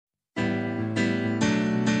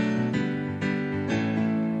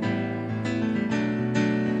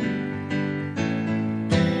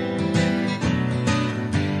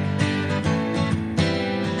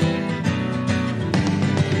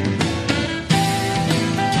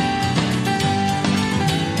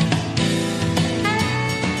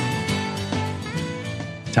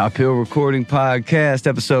Top Hill Recording Podcast,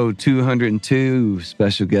 episode 202.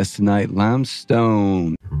 Special guest tonight,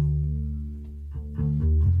 Limestone.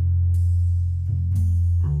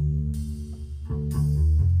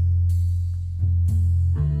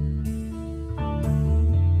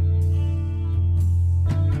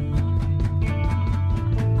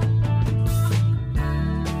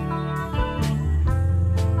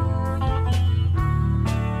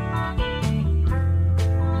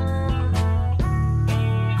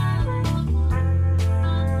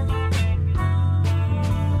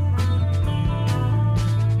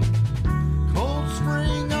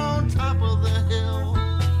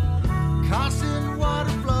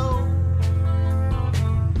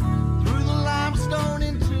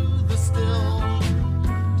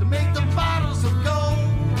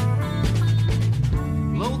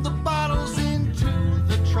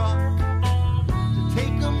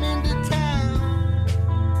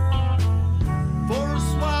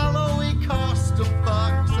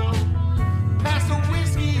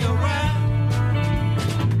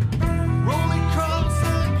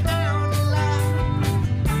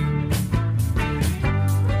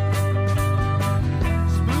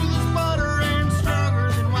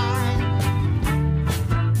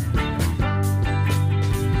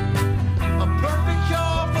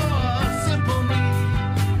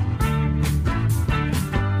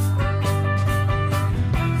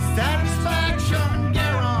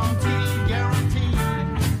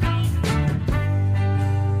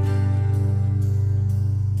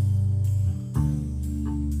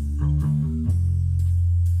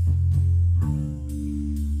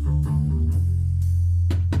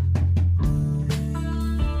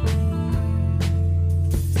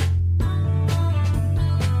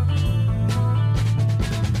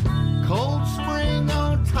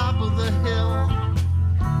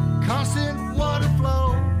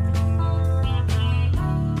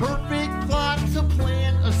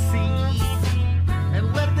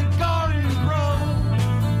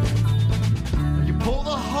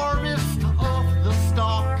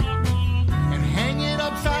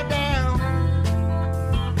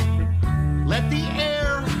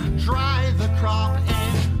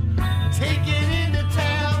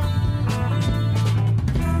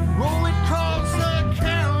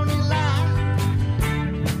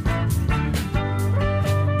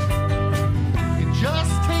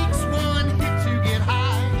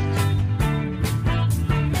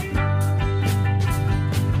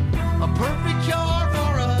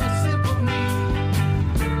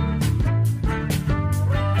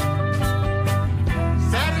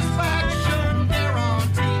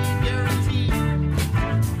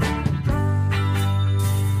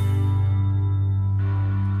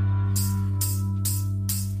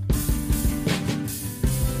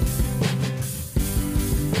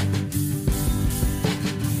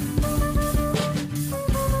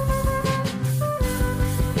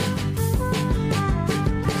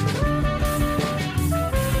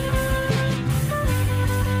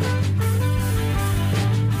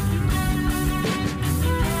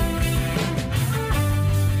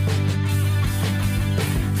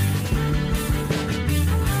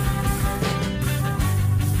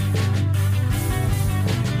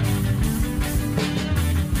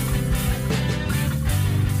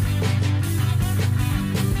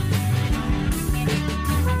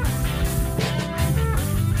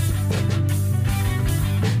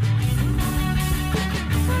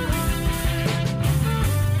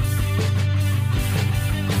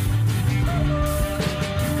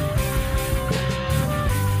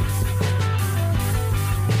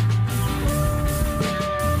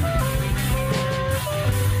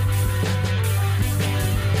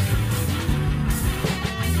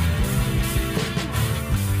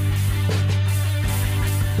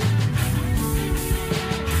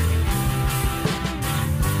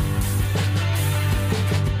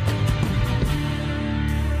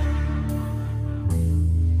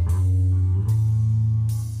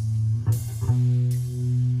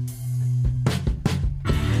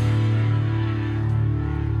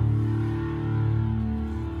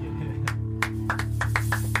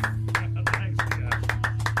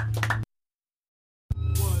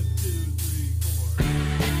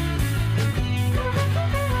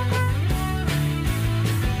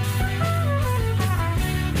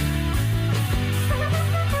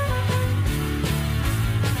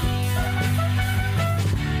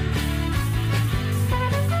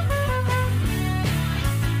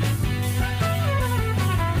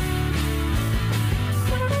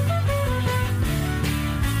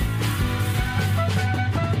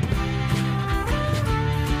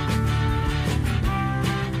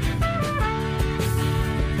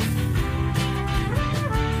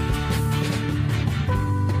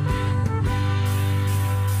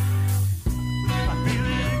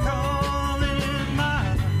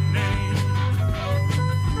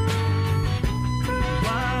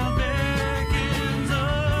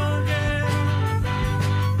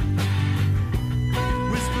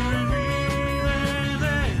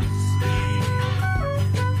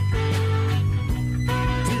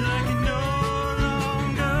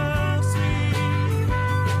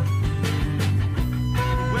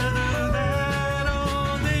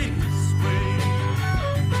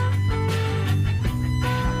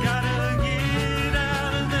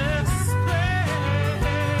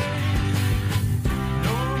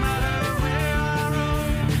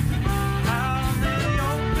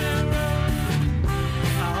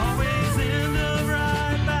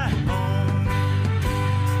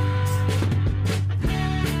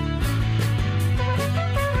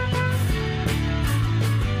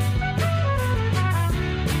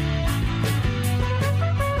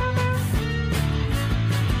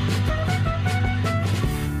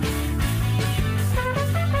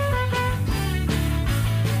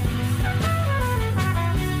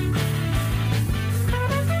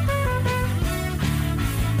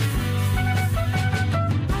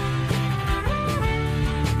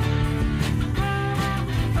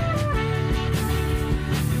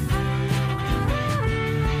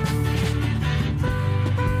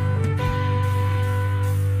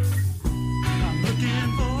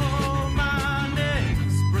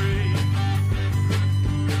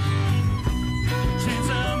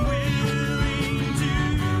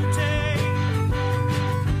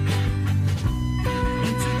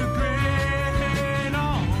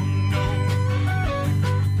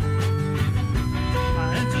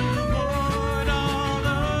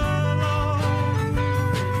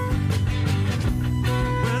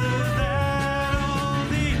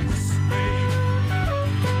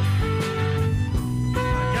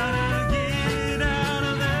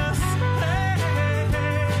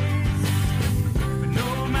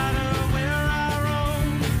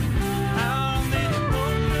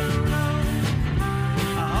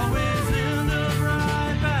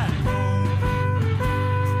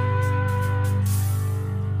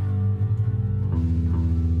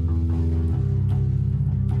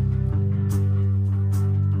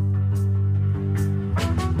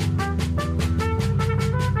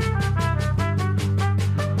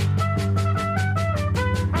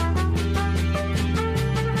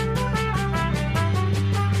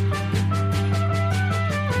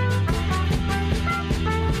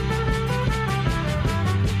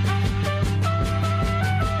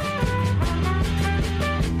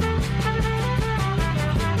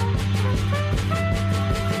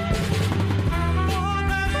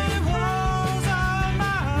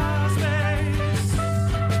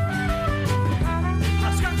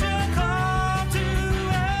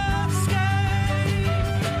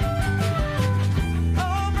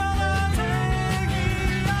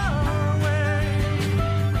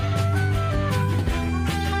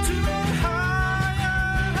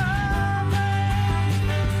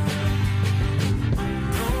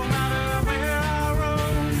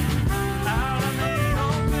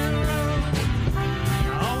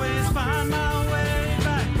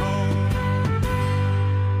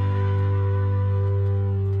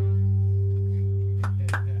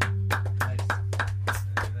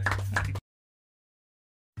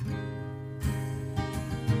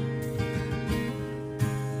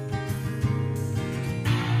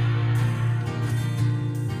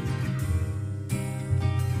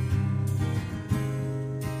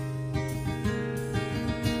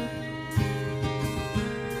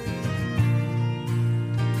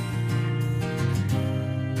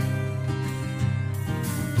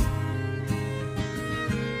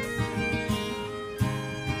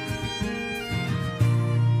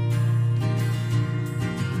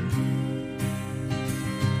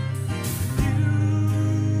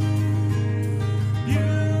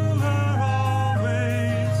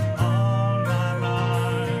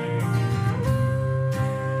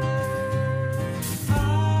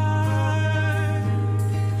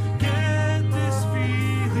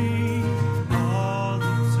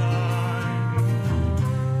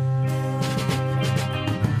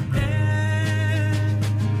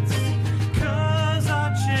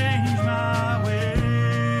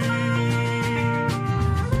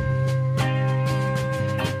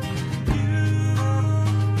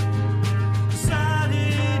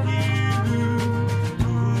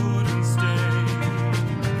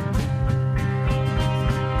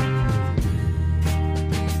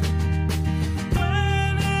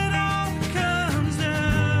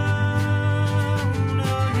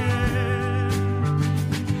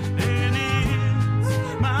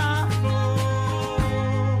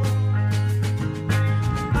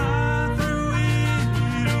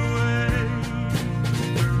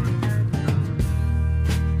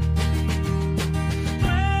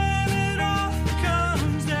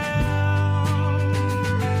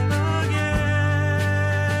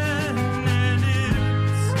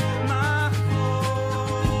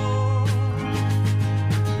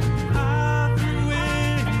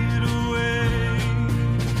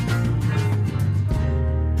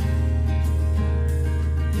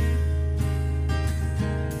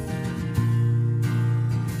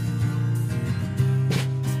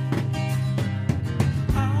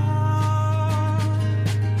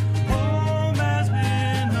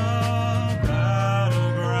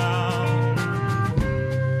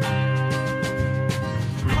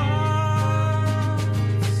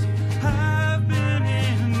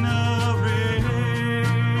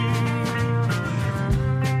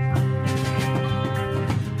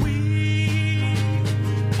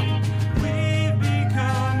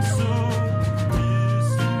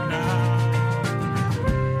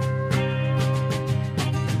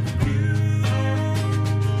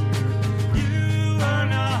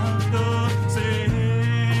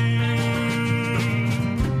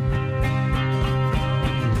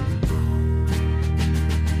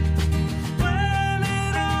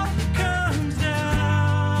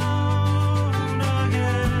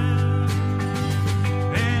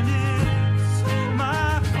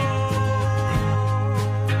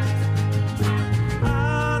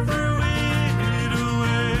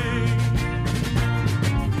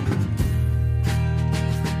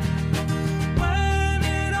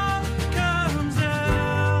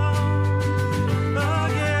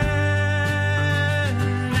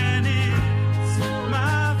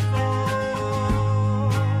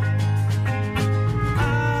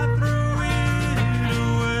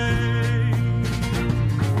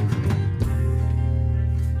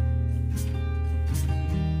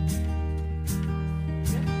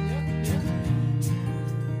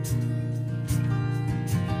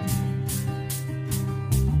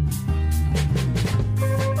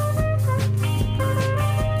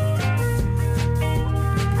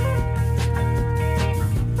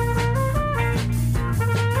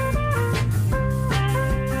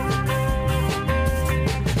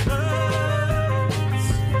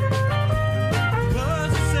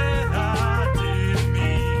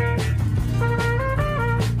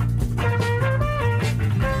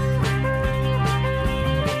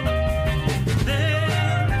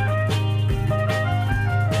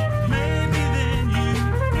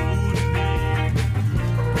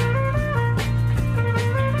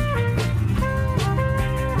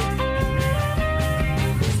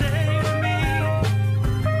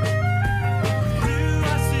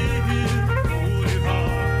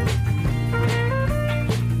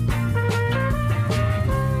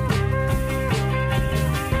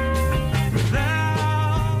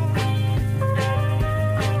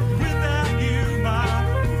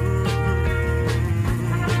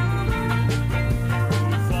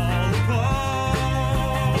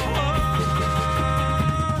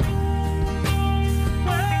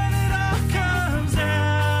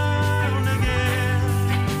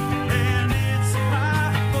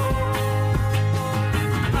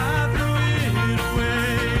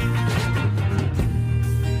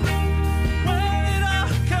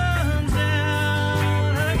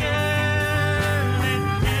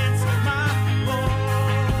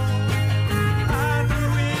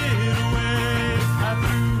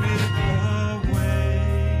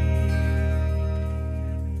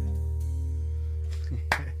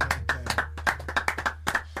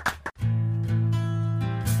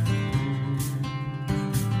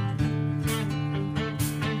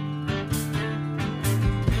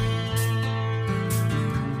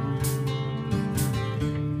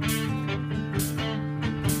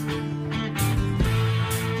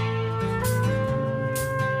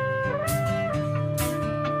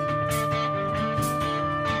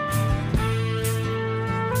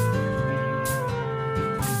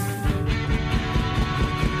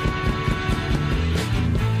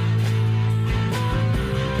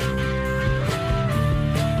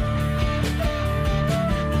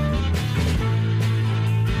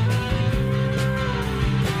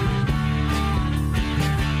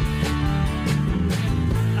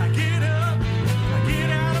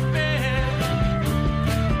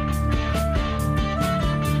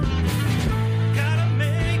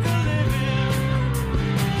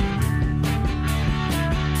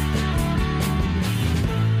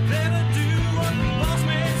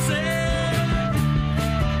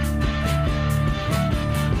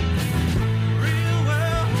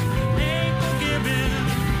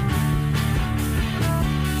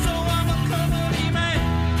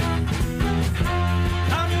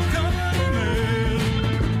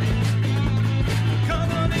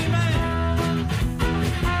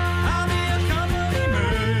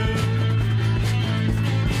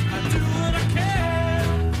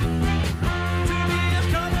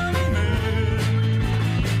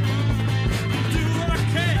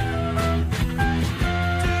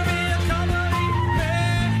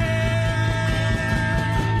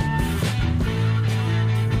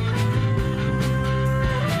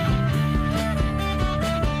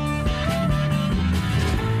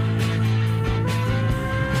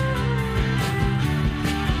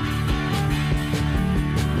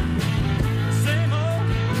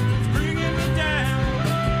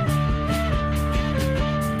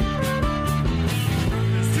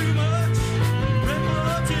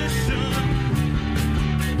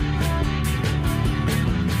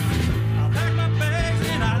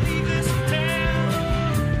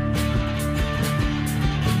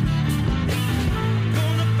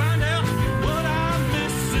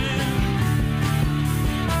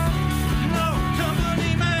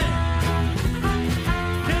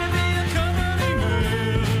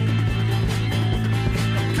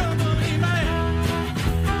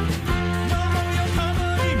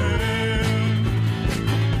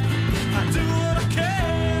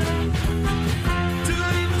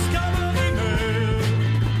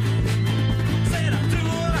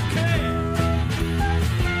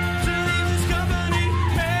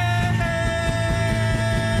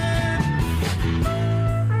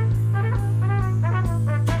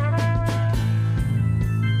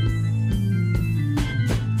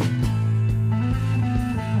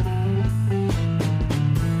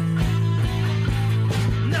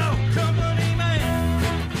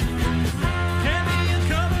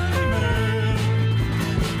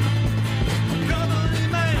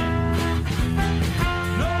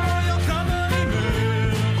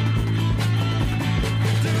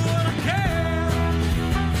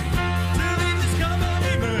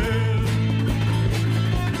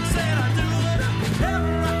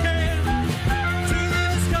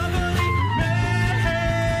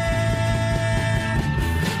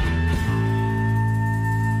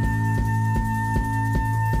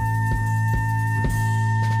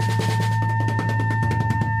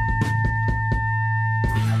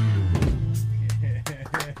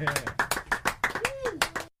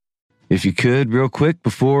 If you could, real quick,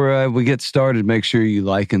 before we get started, make sure you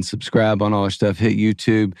like and subscribe on all our stuff. Hit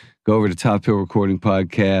YouTube, go over to Top Hill Recording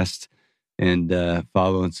Podcast, and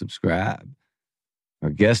follow and subscribe.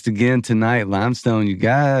 Our guest again tonight, Limestone. You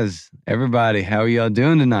guys, everybody, how are y'all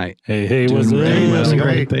doing tonight? Hey, what's up?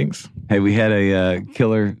 Great, thanks. Hey, we had a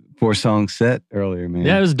killer 4-song set earlier, man.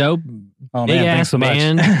 Yeah, it was dope. Oh, man, thanks so much.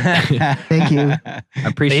 Thank you. I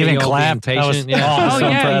appreciate They even y'all clapped. being patient. That was Oh,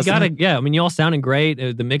 yeah, impressive. you gotta. Yeah, I mean, y'all sounded great.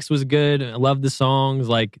 The mix was good. I love the songs.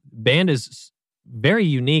 Like, band is very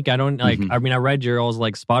unique. I don't like. I mean, I read your all's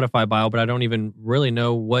like Spotify bio, but I don't even really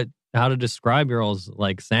know how to describe your all's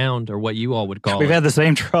like sound or what you all would call We've it. had the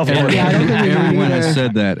same trouble. Yeah, I don't think we Everyone either. has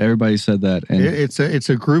said that. Everybody said that. And It's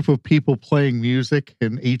a group of people playing music,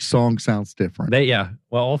 and each song sounds different.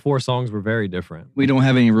 Well, all 4 songs were very different. we don't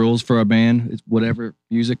have any rules for our band. It's whatever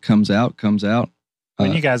music comes out, comes out.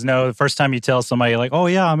 When you guys know, the first time you tell somebody, like, oh,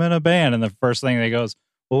 yeah, I'm in a band, and the first thing they goes,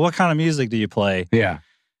 well, what kind of music do you play? Yeah.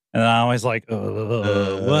 And I'm always like,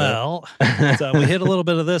 well, so we hit a little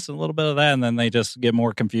bit of this and a little bit of that, and then they just get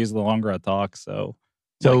more confused the longer I talk. So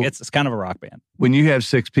like, it's kind of a rock band. When you have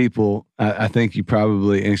 6 people, I think you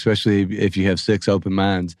probably, and especially if you have 6 open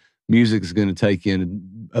minds, music is going to take you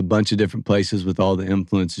in a bunch of different places with all the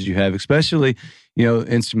influences you have, especially,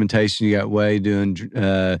 instrumentation. You got Way doing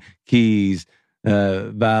keys,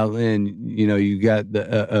 violin, you got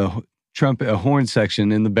the trumpet, a horn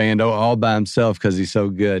section in the band all by himself because he's so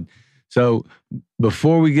good. So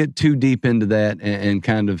before we get too deep into that and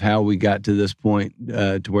kind of how we got to this point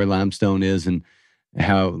to where Limestone is and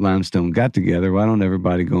how Limestone got together, why don't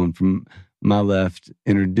everybody going from my left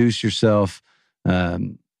introduce yourself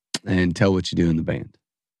and tell what you do in the band?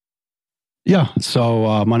 Yeah,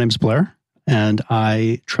 so my name's Blair, and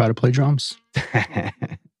I try to play drums.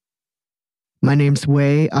 My name's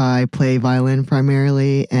Wei. I play violin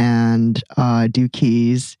primarily and do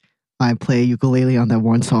keys. I play ukulele on that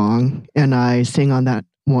one song, and I sing on that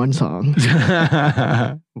one song.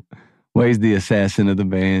 Way's the assassin of the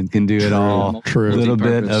band, can do it all. True. A little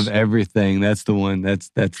bit Multi-purpose. of everything. That's the one.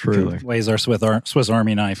 That's True. killer. Ways our Swiss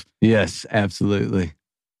Army knife. Yes, absolutely.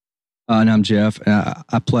 and I'm Jeff. And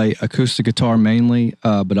I play acoustic guitar mainly,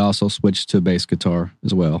 but I also switch to bass guitar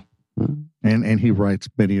as well. And he writes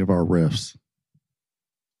many of our riffs.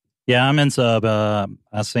 Yeah, I'm in sub.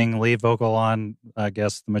 I sing lead vocal on, I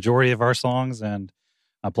guess, the majority of our songs, and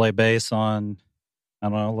I play bass on, I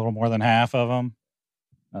don't know, a little more than half of them.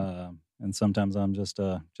 And sometimes I'm just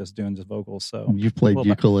doing vocals. So You played Well,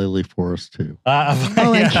 ukulele for us too.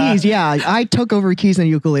 Oh, and keys. Yeah, I took over keys and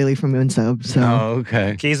ukulele from Unsub. So Oh,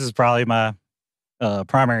 okay. Keys is probably my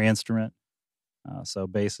primary instrument. So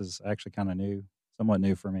bass is actually kind of new, somewhat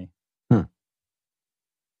new for me.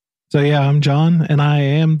 So yeah, I'm John, and I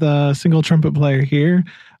am the single trumpet player here.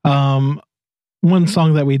 One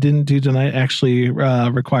song that we didn't do tonight actually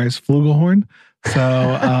requires flugelhorn.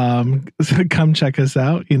 So come check us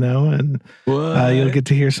out, and you'll get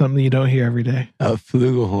to hear something you don't hear every day. A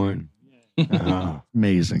flugelhorn. Oh.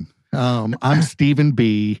 Amazing. I'm Stephen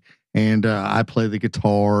B, and I play the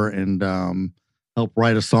guitar and help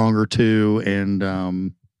write a song or two,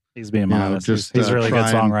 and He's being You know, modest. just, He's a really good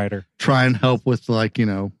try and- songwriter. try and help with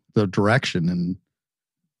the direction,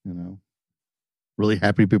 and really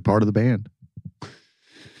happy to be part of the band.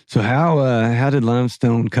 So how did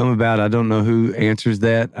Limestone come about? I don't know who answers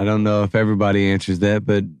that. I don't know if everybody answers that,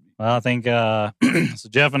 but Well, I think so.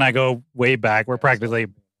 Jeff and I go way back. We're practically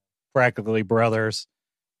brothers.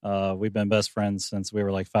 We've been best friends since we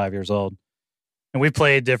were like 5 years old, and we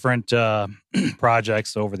played different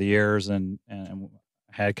projects over the years, and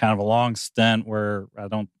had kind of a long stint where I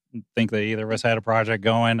don't think that either of us had a project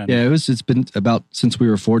going. And Yeah, it's been about since we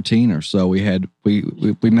were 14 or so. We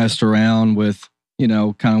messed around with,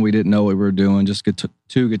 kind of we didn't know what we were doing. Just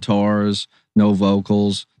two guitars, no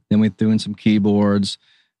vocals. Then we threw in some keyboards,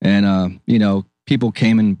 and people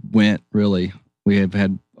came and went. Really, we have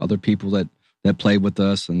had other people that played with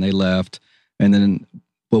us, and they left. And then,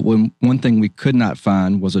 but one thing we could not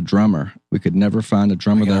find was a drummer. We could never find a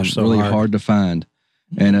drummer. That was so really hard to find.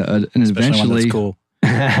 And especially when eventually, it's cool,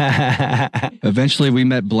 eventually we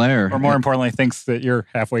met Blair. or more importantly, thinks that you're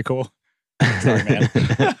halfway cool. Sorry, man.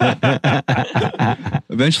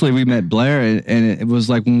 Eventually we met Blair, and it was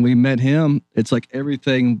like when we met him, it's like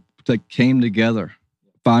everything like came together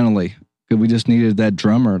finally. Because we just needed that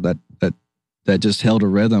drummer that just held a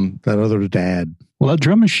rhythm. That other dad. Well, that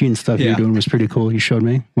drum machine stuff Yeah. you're doing was pretty cool. You showed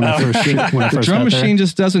me when I first The drum got machine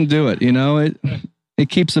just doesn't do it. It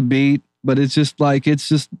keeps a beat, but it's just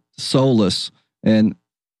soulless, and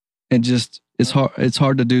just it's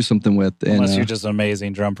hard to do something with. And, Unless you're just an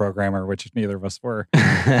amazing drum programmer, which neither of us were.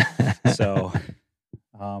 So,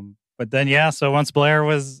 but But then, yeah, so once Blair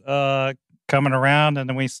was coming around, and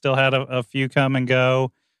then we still had a few come and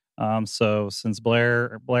go. So since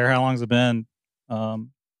Blair, how long has it been? I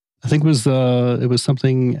think it was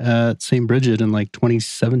something at St. Bridget in like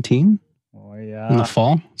 2017 Oh, yeah. in the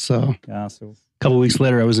fall. So Yeah, so a couple of weeks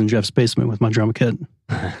later, I was in Jeff's basement with my drum kit.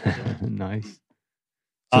 Nice.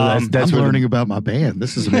 So I'm learning about my band.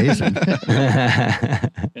 This is amazing.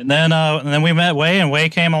 and then we met Way, and Way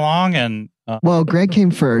came along, and Well, Greg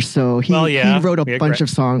came first, so he wrote a bunch of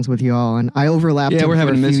songs with y'all, and I overlapped. Yeah, him we're for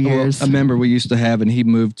having a few years. a member we used to have, and he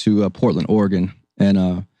moved to Portland, Oregon,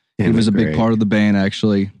 and he was a big part of the band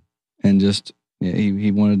actually, and just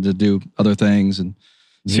he wanted to do other things and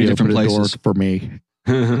see different places for me.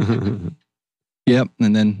 Yep,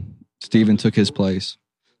 and then Steven took his place.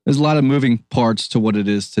 There's a lot of moving parts to what it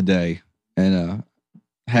is today, and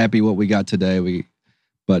happy what we got today.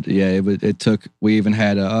 But yeah, it took. We even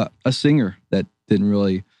had a singer that didn't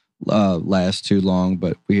really last too long,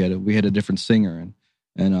 but we had a different singer,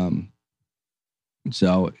 and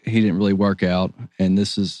so he didn't really work out. And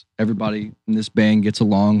everybody in this band gets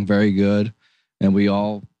along very good, and we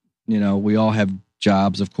all have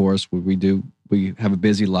jobs, of course. We have a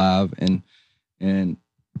busy life, and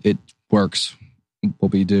it works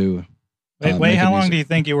what we do. Wait, how long do you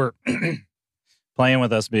think you were playing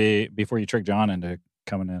with us before you tricked John into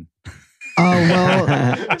coming in? Oh,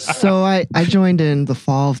 well, so I joined in the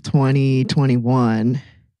fall of 2021.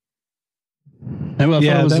 And I thought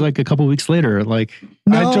it was like a couple weeks later. Like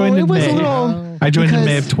I joined in May. I joined in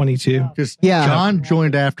May of because- 22. Because Yeah. John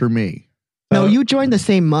joined after me. No, you joined the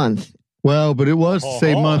same month. Well, but it was the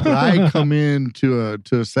same month that I had come in to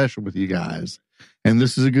a session with you guys. And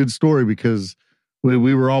this is a good story because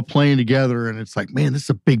we were all playing together, and it's like, man, this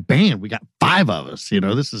is a big band. We got 5 of us.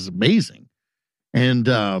 This is amazing. And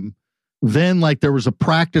then like there was a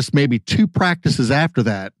practice, maybe 2 practices after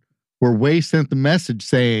that, where Way sent the message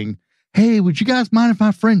saying, hey, would you guys mind if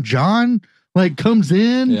my friend John like comes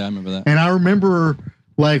in? Yeah, I remember that. And I remember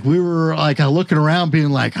like we were like looking around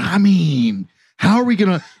being like, I mean, how are we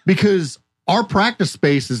going to, because our practice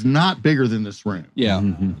space is not bigger than this room. Yeah,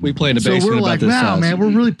 we play in the basement. So we're about like, this wow, size. man,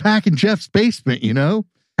 we're really packing Jeff's basement,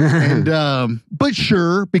 And but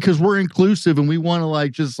sure, because we're inclusive and we want to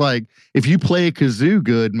like just like if you play a kazoo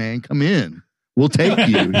good, man, come in. We'll take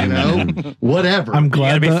you, whatever. I'm You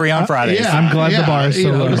glad gotta be free on Fridays. I'm glad the bar is so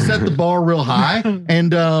low. to set the bar real high.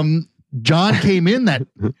 And John came in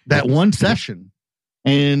that one session,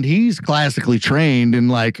 and he's classically trained, and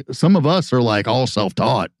like some of us are like all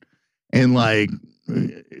self-taught, and like,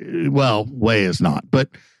 well, Way is not, but.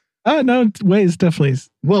 No, Way is definitely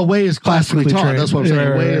Way is classically taught. trained. That's what I'm saying.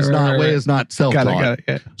 Right, Way is not self-taught. got it.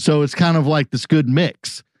 Yeah. So it's kind of like this good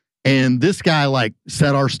mix. And this guy like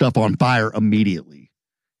set our stuff on fire immediately.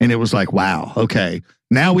 And it was like, wow, okay.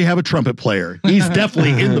 Now we have a trumpet player. He's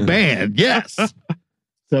definitely in the band. Yes.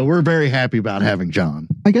 So we're very happy about having John.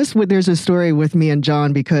 I guess there's a story with me and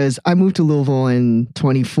John because I moved to Louisville in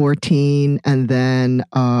 2014, and then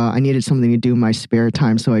I needed something to do in my spare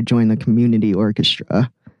time, so I joined the community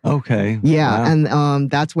orchestra. Okay. Yeah, Wow. and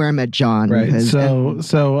that's where I met John. Right. because-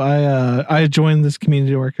 So I joined this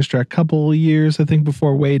community orchestra a couple years, I think,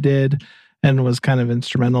 before Way did, and was kind of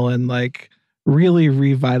instrumental in like really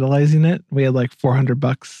revitalizing it. We had like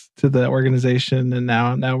 $400 to the organization, and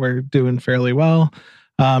now we're doing fairly well.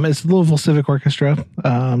 It's the Louisville Civic Orchestra.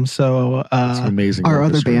 It's an amazing. our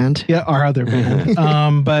orchestra. other band. Yeah, our other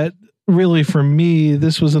band. But really, for me,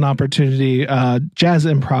 this was an opportunity. Jazz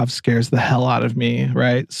improv scares the hell out of me,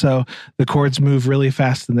 right? So the chords move really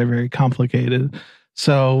fast and they're very complicated.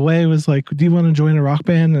 So Way was like, do you want to join a rock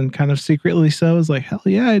band? And kind of secretly so. I was like, hell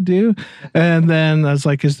yeah, I do. And then I was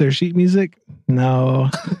like, is there sheet music? No.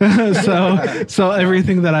 so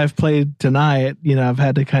everything that I've played tonight, I've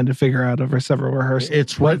had to kind of figure out over several rehearsals.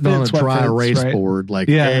 It's written on a dry erase board, like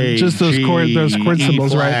just those chord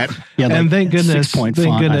symbols, right? Yeah, And thank goodness, 6-point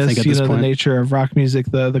font, I think, at this the point. nature of rock music,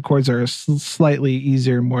 the chords are slightly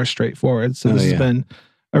easier, more straightforward. So this has been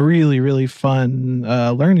a really, really fun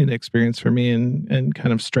learning experience for me, and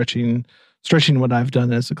kind of stretching what I've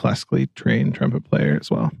done as a classically trained trumpet player as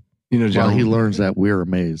well. While John, he learns that, we're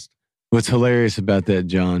amazed. what's hilarious about that,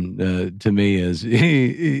 John, to me is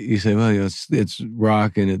you say, well, it's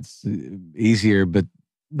rock and it's easier, but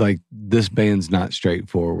like this band's not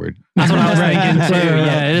straightforward. That's what I was thinking too.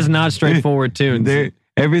 Yeah, it is not straightforward tunes.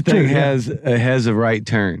 Everything has a right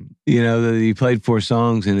turn. You played 4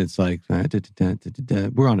 songs and it's like we're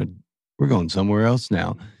going somewhere else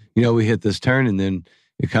now. We hit this turn and then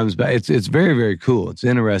it comes back. It's very, very cool. It's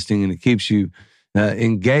interesting and it keeps you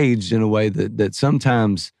engaged in a way that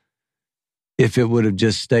sometimes if it would have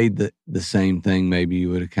just stayed the same thing, maybe you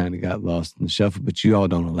would have kind of got lost in the shuffle. But you all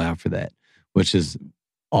don't allow for that, which is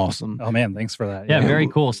awesome. Oh man, thanks for that. Yeah, very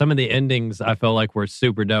cool. Some of the endings I felt like were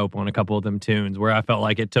super dope on a couple of them tunes where I felt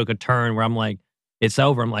like it took a turn where I'm like, it's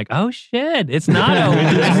over. I'm like, oh shit, it's not over.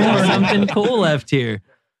 There's something cool left here.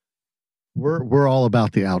 We're all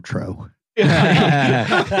about the outro.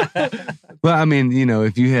 Well, I mean,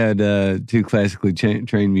 if you had two classically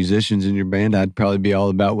trained musicians in your band, I'd probably be all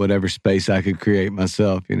about whatever space I could create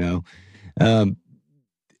myself. When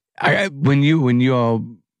you all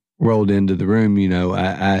rolled into the room,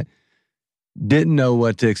 I didn't know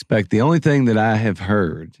what to expect. The only thing that I have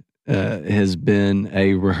heard has been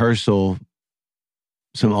a rehearsal,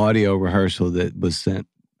 some audio rehearsal that was sent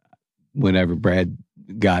whenever Brad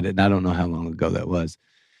got it. And I don't know how long ago that was.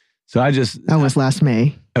 So that was last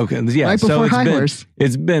May. Okay, yeah. Right before High Horse.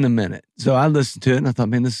 It's been a minute. So I listened to it and I thought,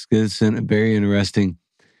 man, this is good. It's very interesting.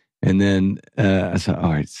 And then I said,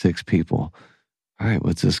 all right, 6 people. All right,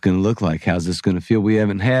 what's this going to look like? How's this going to feel? We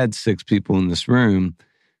haven't had 6 people in this room.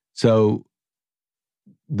 So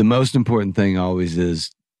the most important thing always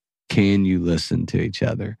is, can you listen to each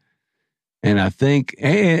other? And I think,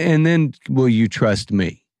 and then will you trust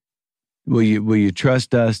me? Will you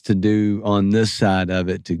trust us to do on this side of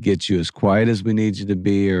it to get you as quiet as we need you to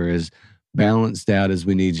be or as balanced out as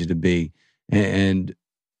we need you to be? And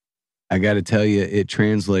I got to tell you, it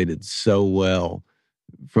translated so well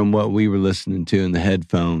from what we were listening to in the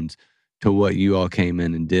headphones to what you all came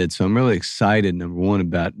in and did. So I'm really excited, number one,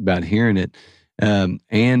 about hearing it and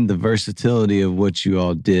the versatility of what you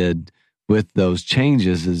all did with those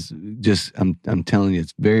changes is just, I'm telling you,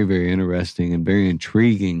 it's very, very interesting and very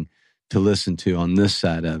intriguing to listen to on this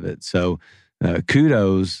side of it. So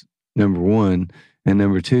kudos, number one. And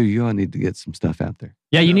number 2, you all need to get some stuff out there.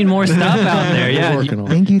 Yeah, you need more stuff out there. Yeah.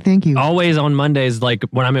 Thank you. Always on Mondays, like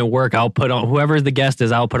when I'm at work, I'll put on, whoever the guest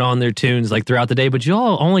is, I'll put on their tunes like throughout the day. But you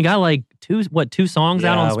all only got like 2 songs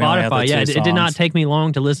out on Spotify. Yeah, it did not take me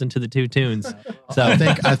long to listen to the 2 tunes. So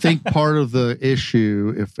I think part of the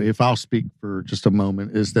issue, if I'll speak for just a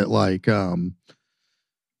moment, is that like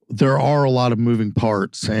there are a lot of moving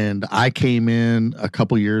parts, and I came in a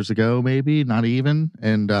couple years ago, maybe not even,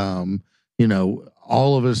 and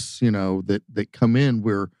all of us, that come in,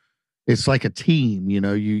 it's like a team.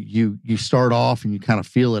 You start off and you kind of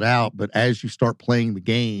feel it out, but as you start playing the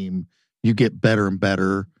game, you get better and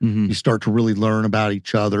better. Mm-hmm. You start to really learn about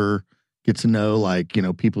each other, get to know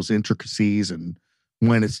people's intricacies and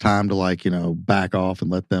when it's time to back off and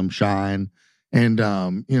let them shine. And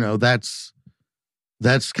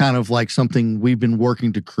that's kind of like something we've been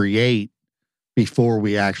working to create before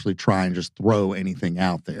we actually try and just throw anything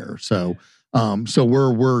out there. So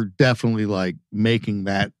we're definitely making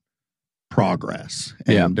that progress.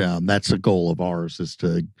 And that's a goal of ours, is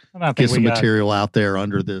to get some material out there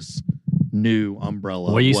under this new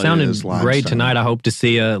umbrella. Well, you sounded great tonight. I hope to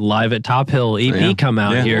see a Live at Top Hill EP come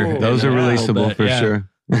out here. Those are releasable for sure.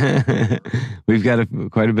 We've got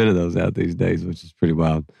quite a bit of those out these days, which is pretty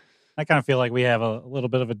wild. I kind of feel like we have a little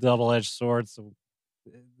bit of a double-edged sword. So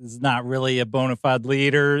it's not really a bona fide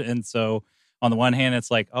leader. And so on the one hand, it's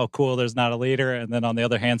like, oh, cool, there's not a leader. And then on the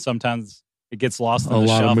other hand, sometimes it gets lost in the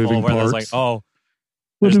shuffle where there's like, oh,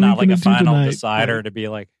 there's not like a final decider to be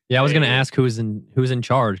like. Yeah, I was going to ask who's in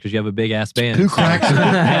charge, because you have a big ass band. Who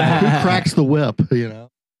cracks the whip,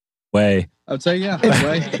 Way. I would say, yeah.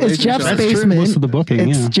 It's Jeff's basement. Most of the booking,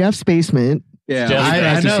 it's Jeff's basement. Yeah,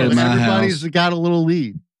 I know. Everybody's got a little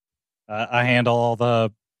lead. I handle all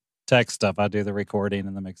the tech stuff. I do the recording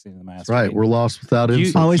and the mixing and the mastering. Right. We're lost without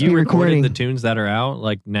insight. Always be recording the tunes that are out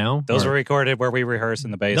like now. Those are recorded where we rehearse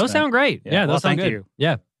in the basement. Those sound great. Yeah, those sound good. You.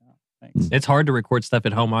 Yeah. Thanks. It's hard to record stuff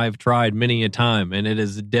at home. I've tried many a time, and it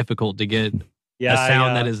is difficult to get a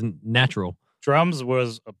sound that is natural. Drums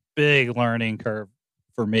was a big learning curve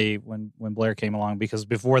for me when Blair came along, because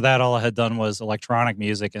before that, all I had done was electronic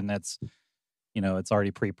music, and it's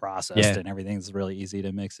already pre-processed and everything's really easy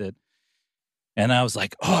to mix it. And I was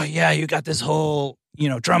like, oh yeah, you got this whole,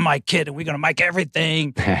 drum mic kit and we're going to mic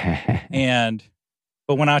everything. But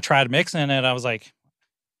when I tried mixing it, I was like,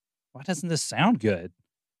 why doesn't this sound good?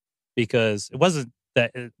 Because it wasn't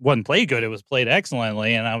wasn't played good. It was played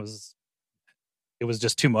excellently. And it was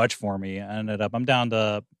just too much for me. I'm down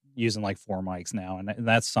to using like 4 mics now. And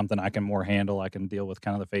that's something I can more handle. I can deal with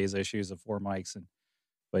kind of the phase issues of 4 mics.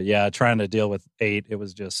 But yeah, trying to deal with 8, it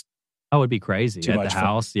was just. Oh, it'd be crazy too at much the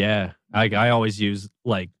house. Fun. Yeah. I always use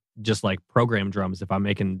just program drums if I'm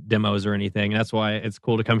making demos or anything. That's why it's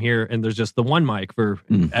cool to come here and there's just the one mic for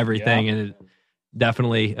everything. Yeah. And it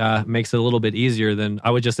definitely makes it a little bit easier than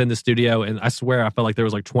I was just in the studio. And I swear I felt like there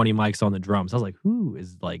was 20 mics on the drums. I was like, who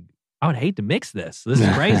is I would hate to mix this. This is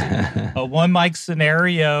crazy. A one mic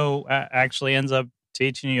scenario actually ends up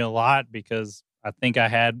teaching you a lot, because I think I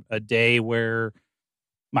had a day where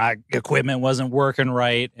my equipment wasn't working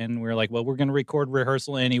right, and we were like, well, we're going to record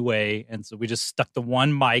rehearsal anyway. And so we just stuck the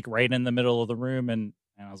one mic right in the middle of the room, and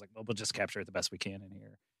I was like, well, we'll just capture it the best we can in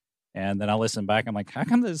here. And then I listened back, I'm like, how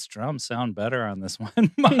come this drum sound better on this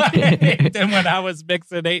one mic than when I was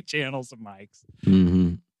mixing 8 channels of mics?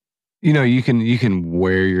 Mm-hmm. You know, you can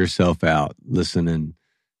wear yourself out listening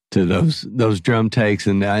to those drum takes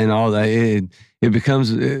and all that.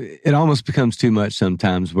 It almost becomes too much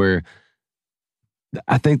sometimes. Where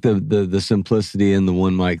I think the simplicity in the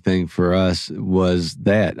one mic thing for us was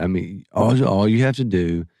that. I mean, all you have to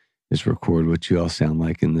do is record what you all sound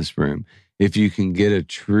like in this room. If you can get a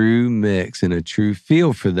true mix and a true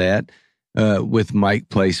feel for that, with mic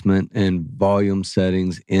placement and volume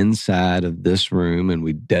settings inside of this room, and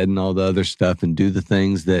we deaden all the other stuff and do the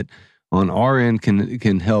things that on our end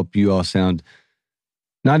can help you all sound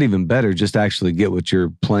not even better, just actually get what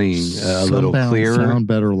you're playing a little clearer. Sound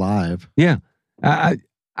better live. Yeah. I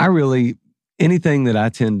really, anything that I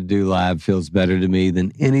tend to do live feels better to me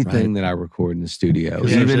than anything that I record in the studio.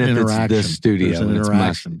 Even if it's this studio. There's an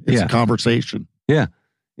interaction. It's a conversation. Yeah.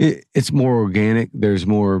 It's more organic. There's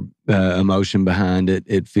more emotion behind it.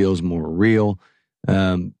 It feels more real.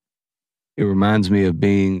 It reminds me of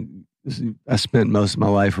I spent most of my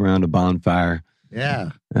life around a bonfire. Yeah.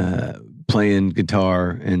 Playing guitar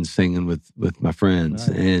and singing with my friends.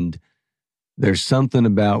 Right. And there's something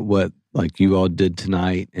about what like you all did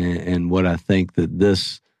tonight and what I think that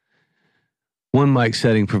this one mic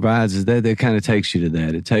setting provides is that it kind of takes you to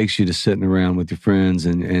that. It takes you to sitting around with your friends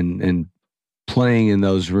and playing in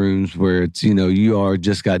those rooms where it's, you know, you are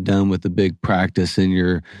just got done with the big practice in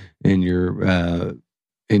your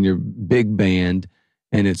big band,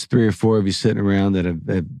 and it's 3 or 4 of you sitting around that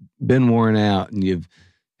have been worn out, and you've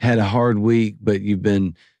had a hard week, but you've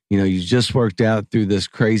been, you know, you just worked out through this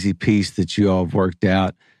crazy piece that you all have worked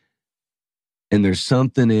out, and there's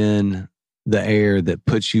something in the air that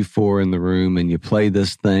puts you 4 in the room, and you play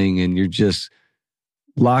this thing, and you're just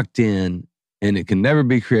locked in. And it can never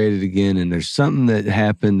be created again. And there's something that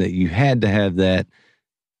happened that you had to have that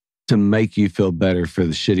to make you feel better for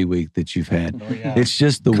the shitty week that you've had. Oh, yeah. It's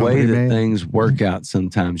just the way that things work out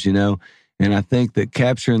sometimes, you know? And I think that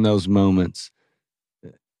capturing those moments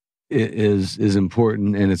is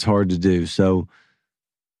important, and it's hard to do. So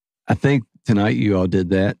I think tonight you all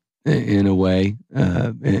did that in a way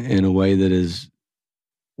that is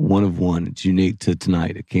one of one. It's unique to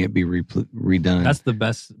tonight. It can't be redone. That's the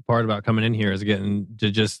best part about coming in here, is getting to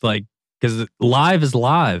just like, because live is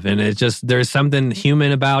live, and it's just, there's something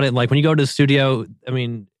human about it. Like when you go to the studio, I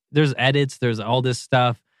mean, there's edits, there's all this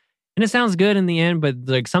stuff, and it sounds good in the end, but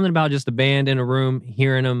like something about just a band in a room,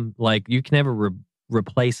 hearing them, like you can never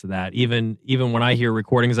replace that. Even when I hear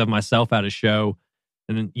recordings of myself at a show,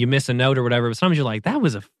 and you miss a note or whatever, but sometimes you're like, that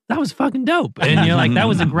was fucking dope, and you're like, that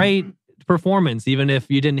was a great performance, even if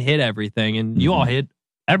you didn't hit everything, and you all hit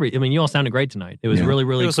you all sounded great tonight. It was really,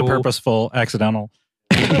 really cool. It was a purposeful, accidental.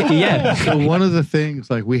 Yeah. So one of the things,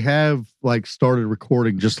 like we have like started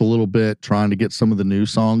recording just a little bit, trying to get some of the new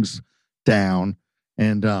songs down.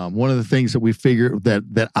 And one of the things that we figured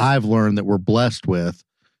that I've learned that we're blessed with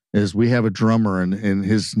is we have a drummer, and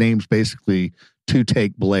his name's basically Two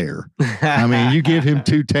Take Blair. I mean, you give him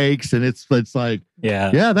 2 takes, and it's like,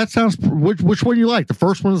 yeah, that sounds. Which one you like? The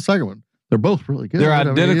first one or the second one? They're both really good. They're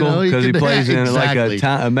identical because he plays in like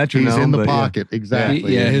a metronome. He's in the pocket,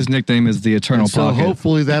 exactly. Yeah, his nickname is the Eternal Pocket. So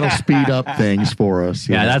hopefully that'll speed up things for us.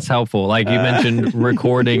 Yeah, that's helpful. Like you mentioned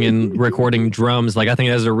recording drums. Like I think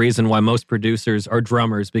there's a reason why most producers are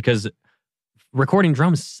drummers, because recording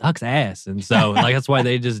drums sucks ass. And so like that's why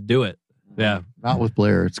they just do it. Yeah. Not with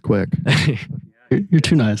Blair. It's quick. You're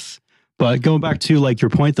too nice. But going back to like your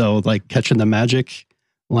point though, like catching the magic,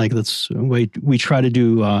 like that's we try to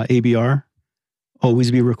do ABR,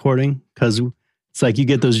 always be recording, because it's like you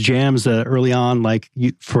get those jams early on, like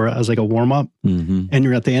as like a warm up, and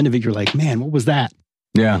you're at the end of it, you're like, man, what was that?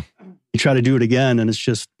 Yeah. You try to do it again, and it's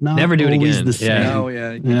just never do it again. The same. Yeah. Oh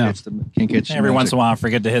yeah, can't catch every once in a while. I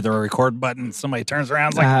forget to hit the record button. Somebody turns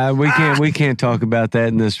around, like, we can't talk about that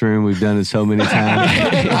in this room. We've done it so many times.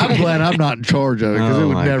 I'm glad I'm not in charge of it, because it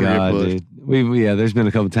would never get pushed. Dude. There's been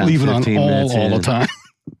a couple times. Leave it on all the time.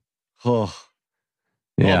 Oh,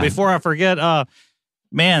 yeah. Well, before I forget,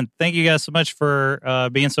 man, thank you guys so much for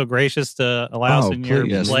being so gracious to allow us in your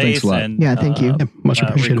place, and thank you. Much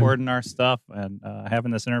appreciated. Recording our stuff and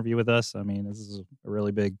having this interview with us. I mean, this is a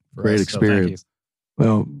really big, great experience.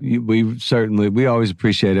 So well, we always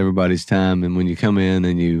appreciate everybody's time, and when you come in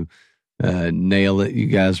and you nail it. You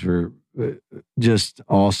guys were just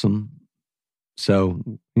awesome. So,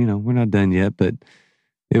 we're not done yet, but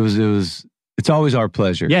it's always our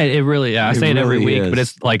pleasure. Yeah, it really, I say it every really week, is. but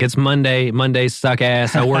it's like, it's Monday. Mondays suck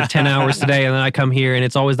ass. I work 10 hours today and then I come here and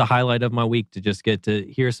it's always the highlight of my week to just get to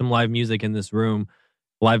hear some live music in this room.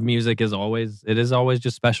 Live music is always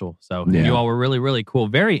just special. So you all were really, really cool.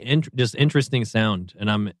 Very just interesting sound.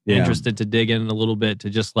 And I'm interested to dig in a little bit to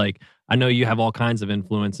just like, I know you have all kinds of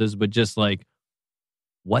influences, but just like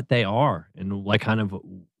what they are and like kind of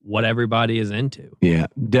what everybody is into. Yeah,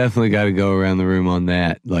 definitely got to go around the room on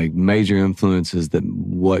that. Like major influences that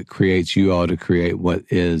what creates you all to create what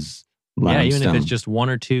is Limestone. Yeah, even if it's just one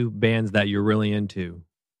or two bands that you're really into.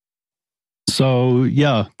 So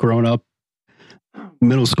yeah, growing up,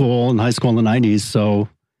 middle school and high school in the 90s. So,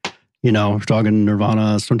 we're talking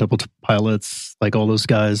Nirvana, Stone Temple Pilots, like all those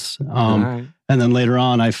guys. Right. And then later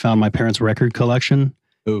on, I found my parents' record collection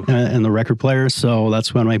and the record player. So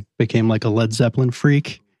that's when I became like a Led Zeppelin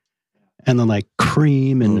freak. And then like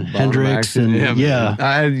Cream and Hendrix. And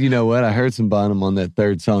you know what? I heard some Bonham on that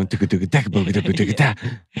third song. I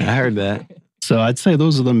heard that. So I'd say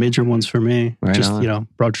those are the major ones for me. Right just, on.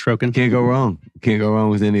 broad stroking. Can't go wrong. Can't go wrong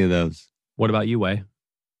with any of those. What about you, Wei?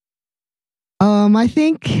 I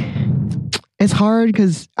think it's hard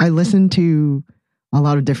because I listen to a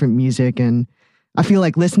lot of different music, and I feel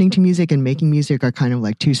like listening to music and making music are kind of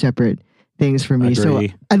like two separate things for me. So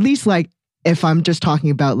at least like if I'm just talking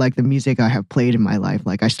about like the music I have played in my life,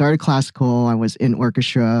 like I started classical, I was in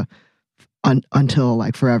orchestra until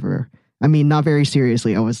like forever. I mean, not very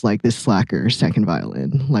seriously. I was like this slacker second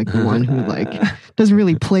violin, like the one who like doesn't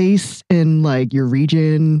really place in like your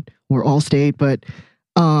region or all state, but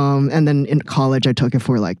and then in college I took it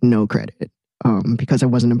for like no credit because I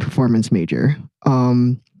wasn't a performance major.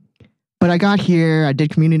 But I got here, I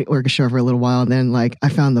did community orchestra for a little while, then like I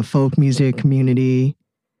found the folk music community.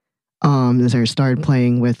 As I started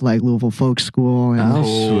playing with like Louisville Folk School. And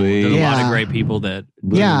sweet. There's a lot of great people that...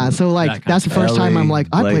 so like that's the first time I'm like,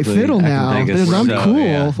 I play fiddle now. I'm cool.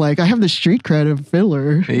 Yeah. Like I have the street cred of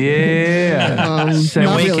fiddler. Yeah.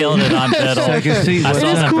 We killed it on fiddle. It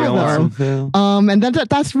is cool though. And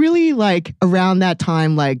that's really like around that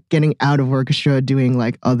time, like getting out of orchestra, doing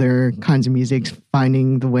like other kinds of music,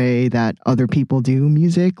 finding the way that other people do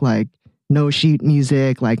music, like no sheet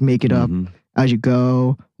music, like make it up as you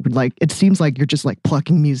go. Like it seems like you're just like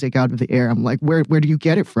plucking music out of the air. I'm like, where do you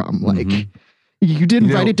get it from? Like you didn't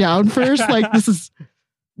write it down first? Like this is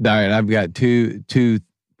all right. I've got two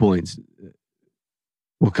points.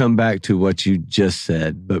 We'll come back to what you just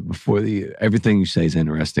said, but before everything you say is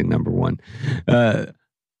interesting. Number one,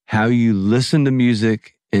 how you listen to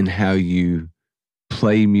music and how you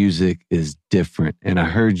play music is different. And I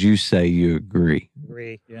heard you say you agree.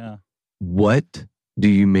 Yeah. What do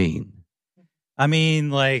you mean? I mean,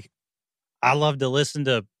 like, I love to listen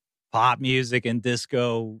to pop music and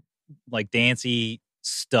disco, like dancey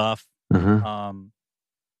stuff. Not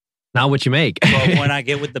what you make. But when I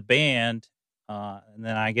get with the band, and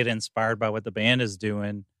then I get inspired by what the band is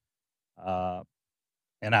doing, and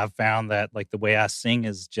I've found that like the way I sing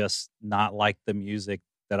is just not like the music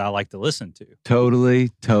that I like to listen to. Totally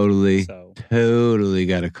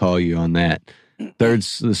got to call you on that. The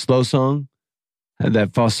slow song.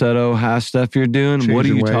 That falsetto high stuff you're doing, Changing what are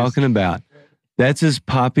you ways. talking about? That's as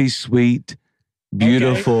poppy, sweet,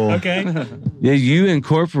 beautiful. Okay. Yeah, you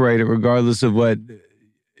incorporate it regardless of what.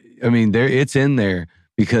 I mean, it's in there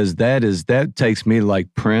because that takes me to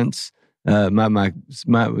like Prince. My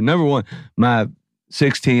number one, my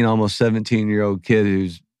 16, almost 17-year-old kid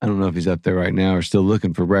who's, I don't know if he's up there right now or still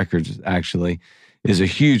looking for records. Actually, is a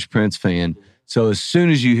huge Prince fan. So as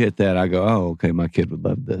soon as you hit that, I go, oh, okay, my kid would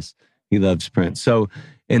love this. He loves Prince. So,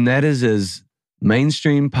 and that is as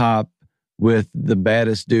mainstream pop with the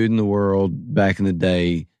baddest dude in the world back in the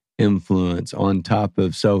day influence on top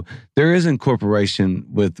of. So there is incorporation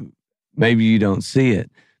with, maybe you don't see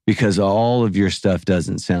it because all of your stuff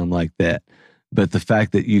doesn't sound like that. But the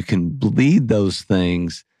fact that you can bleed those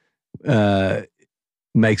things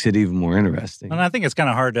makes it even more interesting. And I think it's kind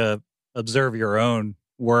of hard to observe your own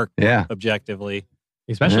work objectively.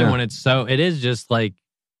 Especially when it is just like,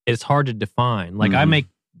 it's hard to define. Like I make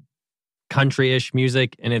country-ish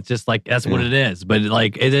music and it's just like, that's what it is. But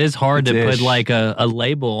like, it is hard to put like a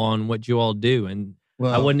label on what you all do. And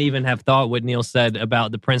I wouldn't even have thought what Neil said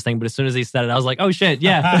about the Prince thing. But as soon as he said it, I was like, oh shit.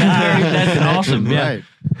 Yeah. That's awesome. Yeah. Right.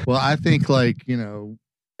 Well, I think like,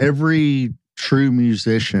 every true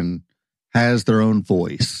musician has their own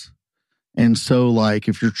voice. And so like,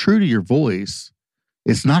 if you're true to your voice,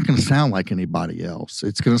 it's not going to sound like anybody else.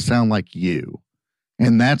 It's going to sound like you.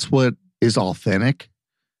 And that's what is authentic.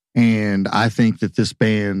 And I think that this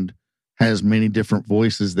band has many different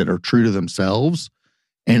voices that are true to themselves,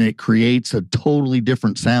 and it creates a totally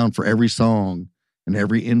different sound for every song and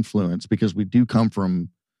every influence, because we do come from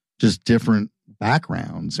just different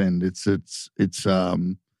backgrounds, and it's it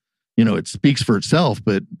speaks for itself.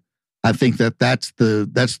 But I think that that's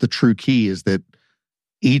the true key, is that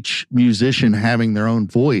each musician having their own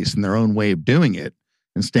voice and their own way of doing it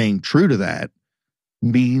and staying true to that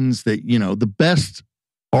means that, the best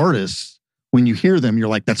artists, when you hear them, you're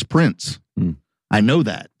like, that's Prince. I know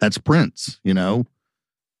that's Prince,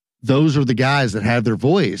 Those are the guys that have their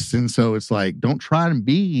voice. And so it's like, don't try to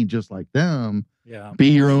be just like them. Yeah. Be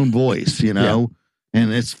your own voice, And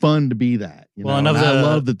it's fun to be that. And I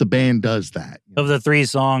love that the band does that. Of the 3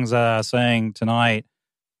 songs I sang tonight,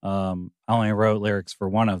 I only wrote lyrics for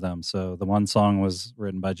one of them. So the one song was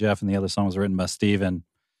written by Jeff, and the other song was written by Steven.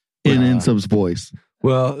 In Insub's voice.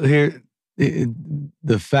 Well, here,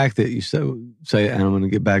 the fact that you say, and I'm going to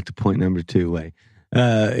get back to point number 2 in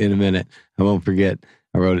a minute. I won't forget.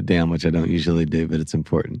 I wrote it down, which I don't usually do, but it's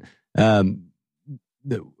important. Something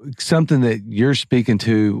that you're speaking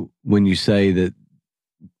to when you say that,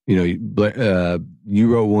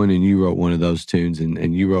 you wrote one and you wrote one of those tunes,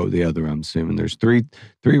 and you wrote the other. I'm assuming there's three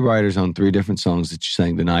writers on 3 different songs that you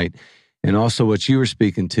sang tonight. And also what you were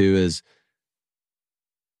speaking to is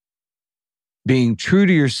being true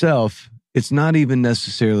to yourself. It's not even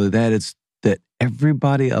necessarily that. It's that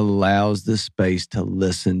everybody allows the space to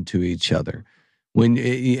listen to each other. There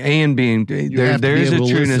is a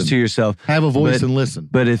trueness to yourself. Have a voice and listen.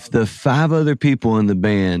 But if the 5 other people in the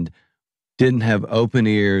band didn't have open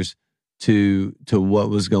ears to what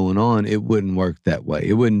was going on, it wouldn't work that way.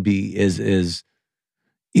 It wouldn't be as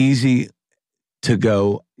easy to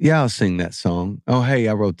go, yeah, I'll sing that song. Oh, hey,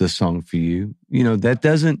 I wrote this song for you. That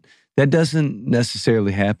doesn't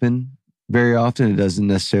necessarily happen very often. It doesn't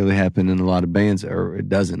necessarily happen in a lot of bands, or it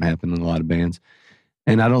doesn't happen in a lot of bands.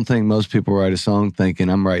 And I don't think most people write a song thinking,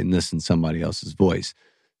 I'm writing this in somebody else's voice.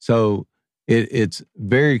 So it's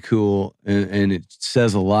very cool, and it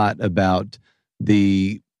says a lot about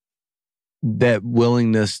that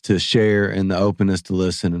willingness to share and the openness to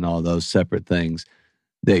listen and all those separate things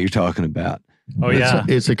that you're talking about. Oh, yeah.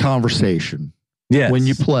 It's a conversation. Yes. When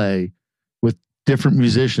you play with different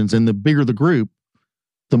musicians, and the bigger the group,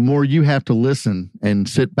 the more you have to listen and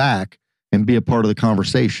sit back and be a part of the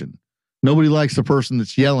conversation. Nobody likes the person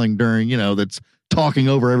that's yelling during, that's talking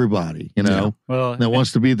over everybody, Yeah. Well, that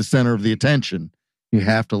wants to be the center of the attention. You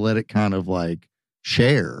have to let it kind of like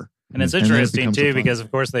share. And it's interesting too, because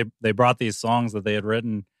of course they brought these songs that they had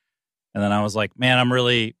written, and then I was like, man, I'm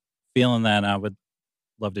really feeling that, and I would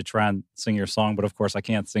love to try and sing your song, but of course I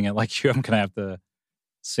can't sing it like you. I'm going to have to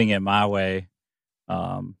sing it my way.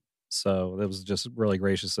 So it was just really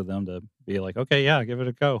gracious of them to be like, okay, yeah, give it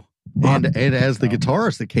a go. And as the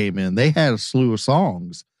guitarist that came in, they had a slew of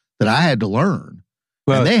songs that I had to learn.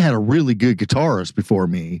 Well, and they had a really good guitarist before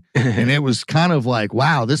me. And it was kind of like,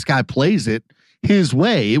 wow, this guy plays it his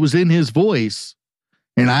way. It was in his voice.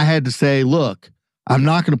 And I had to say, look, I'm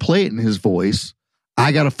not going to play it in his voice.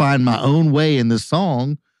 I got to find my own way in this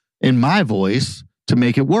song, in my voice, to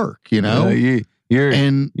make it work,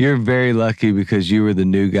 You're very lucky, because you were the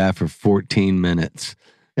new guy for 14 minutes.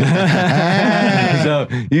 So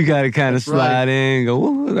you got to kind of slide in and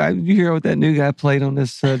go, you hear what that new guy played on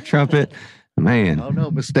this trumpet? Man. Oh,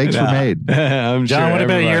 no, mistakes were made. I'm John,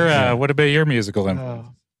 sure what about your musical influence?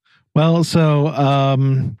 Well, so,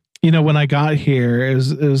 when I got here, it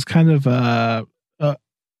was kind of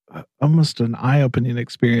almost an eye-opening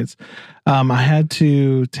experience. I had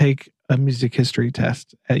to take a music history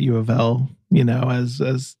test at U of L,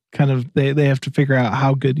 as kind of, they have to figure out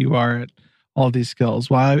how good you are at all these skills.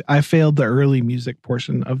 Well, I failed the early music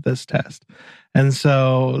portion of this test. And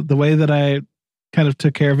so the way that I kind of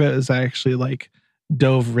took care of it is I actually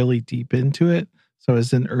dove really deep into it. So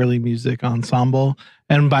it's an early music ensemble.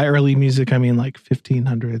 And by early music, I mean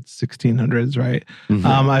 1500s, 1600s, right?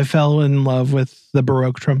 Mm-hmm. I fell in love with the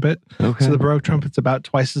Baroque trumpet. Okay. So the Baroque trumpet's about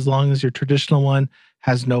twice as long as your traditional one,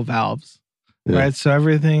 has no valves, right? So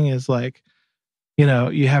everything is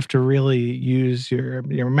you have to really use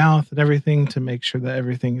your mouth and everything to make sure that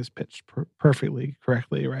everything is pitched perfectly,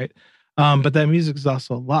 correctly, right? But that music is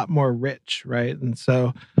also a lot more rich, right? And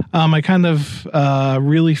so I kind of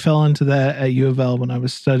really fell into that at U of L when I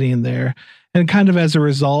was studying there. And kind of as a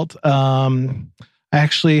result, I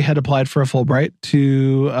actually had applied for a Fulbright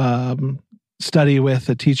to study with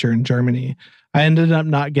a teacher in Germany. I ended up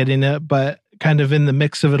not getting it, but kind of in the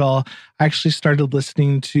mix of it all, I actually started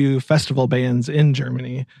listening to festival bands in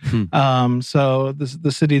Germany. So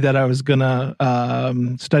the city that I was going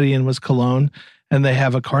to study in was Cologne. and they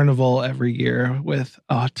have a carnival every year with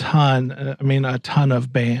a ton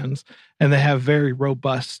of bands, and they have very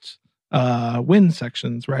robust wind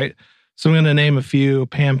sections, right? So I'm going to name a few: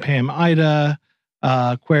 Pam Pam Ida,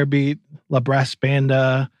 Querbeat, La Brass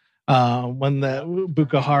Banda, one that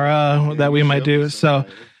Bukahara that we might do. So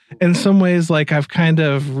in some ways, like I've kind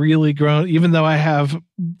of really grown, even though I have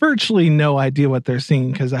virtually no idea what they're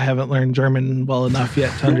singing because I haven't learned German well enough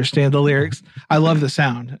yet to understand the lyrics. I love the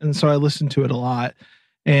sound. And so I listen to it a lot.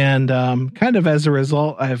 And kind of as a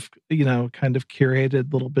result, I've, kind of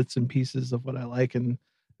curated little bits and pieces of what I like. And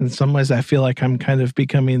in some ways, I feel like I'm kind of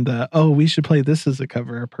becoming we should play this as a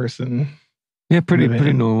cover person. Yeah, pretty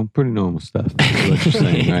normal stuff. Is what you're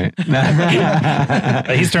saying, right?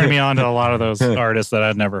 He's turned me on to a lot of those artists that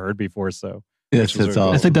I'd never heard before. So yes, that's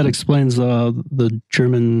awesome. I think that explains the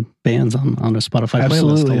German bands on a Spotify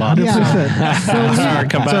playlist Absolutely, a lot.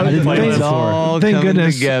 100%. Thank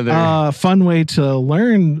goodness. Together. Fun way to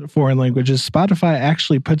learn foreign languages. Spotify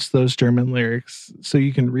actually puts those German lyrics so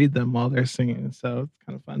you can read them while they're singing. So it's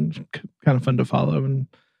kind of fun to follow and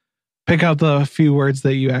pick out the few words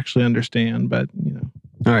that you actually understand. But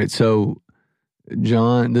All right, so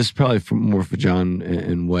John, this is probably more for John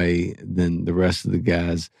and Way than the rest of the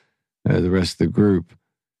guys, the rest of the group.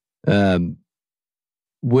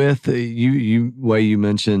 With you, Way, you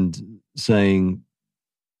mentioned saying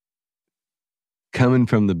coming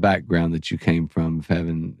from the background that you came from, of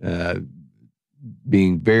having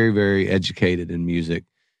being very, very educated in music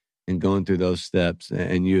and going through those steps,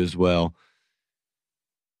 and you as well.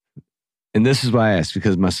 And this is why I asked,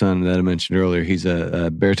 because my son that I mentioned earlier, he's a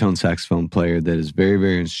baritone saxophone player that is very,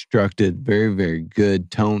 very instructed, very, very good,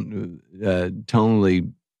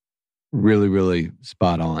 tonally really, really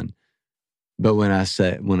spot on. But when I ask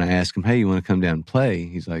him, hey, you want to come down and play?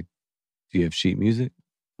 He's like, do you have sheet music?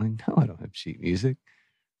 I'm like, no, I don't have sheet music.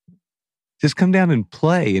 Just come down and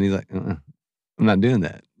play. And he's like, I'm not doing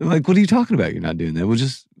that. I'm like, what are you talking about? You're not doing that. We'll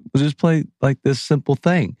just play like this simple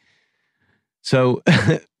thing. So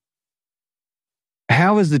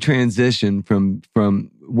how is the transition from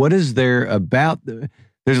what is there about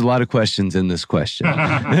there's a lot of questions in this question.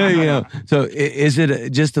 So is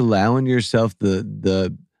it just allowing yourself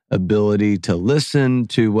the ability to listen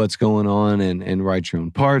to what's going on and write your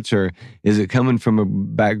own parts, or is it coming from a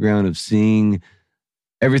background of seeing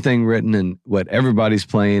everything written and what everybody's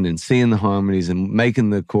playing and seeing the harmonies and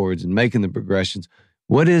making the chords and making the progressions?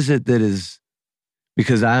 What is it that is?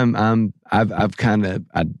 Because I've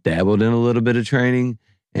dabbled in a little bit of training,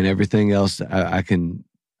 and everything else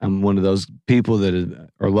I'm one of those people that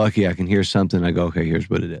are lucky. I can hear something. I go, okay, here's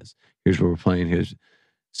what it is. Here's what we're playing.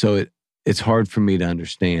 So it's hard for me to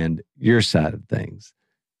understand your side of things.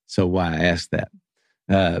 So why I ask that?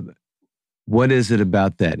 What is it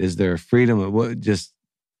about that? Is there a freedom? What? Just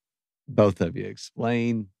both of you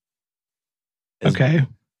explain. Okay.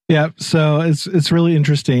 Yeah. So it's really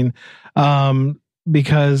interesting.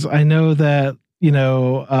 Because I know that,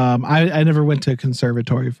 I never went to a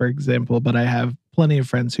conservatory, for example, but I have plenty of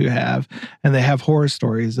friends who have, and they have horror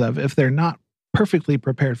stories of if they're not perfectly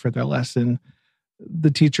prepared for their lesson,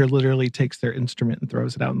 the teacher literally takes their instrument and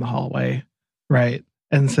throws it out in the hallway, right?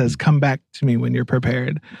 And says, come back to me when you're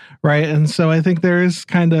prepared, right? And so I think there is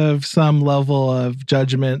kind of some level of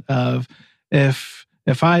judgment of if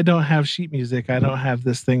I don't have sheet music, I don't have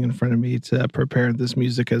this thing in front of me to prepare this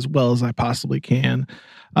music as well as I possibly can.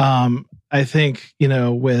 I think,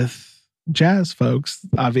 with jazz folks,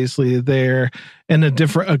 obviously they're in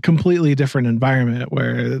a completely different environment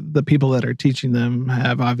where the people that are teaching them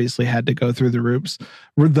have obviously had to go through the ropes.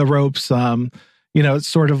 It's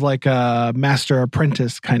sort of like a master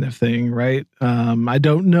apprentice kind of thing, right? I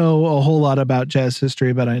don't know a whole lot about jazz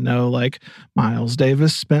history, but I know like Miles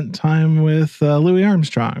Davis spent time with Louis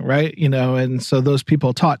Armstrong, right? And so those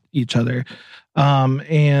people taught each other.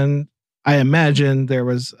 And I imagine there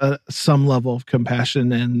was some level of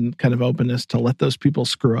compassion and kind of openness to let those people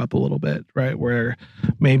screw up a little bit, right? Where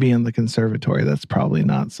maybe in the conservatory, that's probably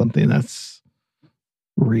not something that's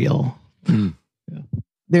real. Mm. Yeah.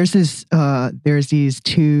 There's these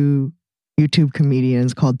two YouTube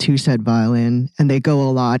comedians called Two Set Violin, and they go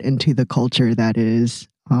a lot into the culture that is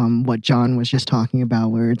what John was just talking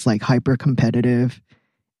about, where it's like hyper competitive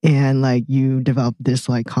and like you develop this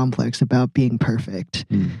like complex about being perfect.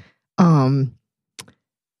 But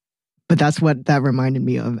that's what that reminded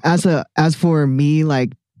me of. As for me,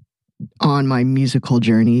 like on my musical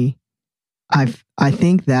journey, I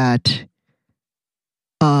think that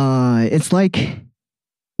it's like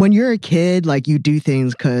when you're a kid, like you do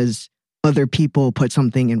things because other people put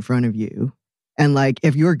something in front of you. And like,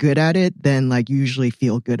 if you're good at it, then like you usually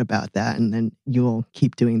feel good about that. And then you'll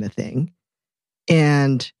keep doing the thing.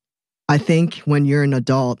 And I think when you're an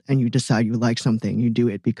adult and you decide you like something, you do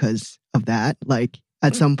it because of that. Like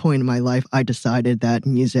at some point in my life, I decided that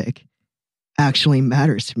music actually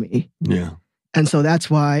matters to me. Yeah. And so that's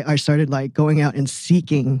why I started like going out and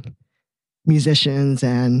seeking musicians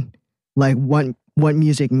and like what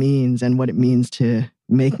music means and what it means to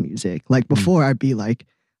make music. Like before I'd be like,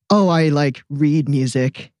 oh, I like read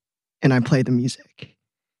music and I play the music.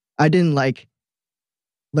 I didn't like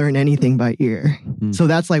learn anything by ear. So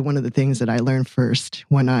that's like one of the things that I learned first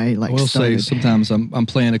when I like I will say sometimes I'm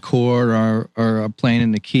playing a chord or I'm playing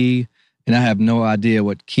in the key and I have no idea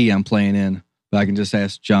what key I'm playing in. But I can just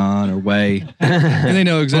ask John or Way, and they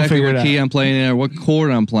know exactly what key I'm playing in or what chord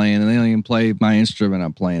I'm playing, and they don't even play my instrument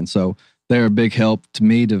I'm playing. So they're a big help to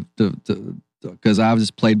me because I've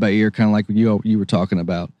just played by ear, kind of like what you were talking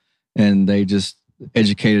about, and they just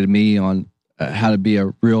educated me on how to be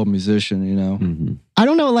a real musician. You know, I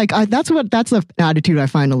don't know, like that's an attitude I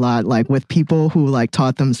find a lot, like with people who like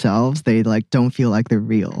taught themselves, they like don't feel like they're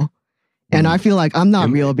real. And I feel like I'm not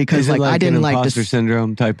real because like I didn't like imposter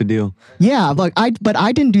syndrome type of deal. Yeah, like but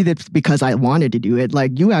I didn't do this because I wanted to do it.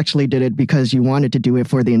 Like you actually did it because you wanted to do it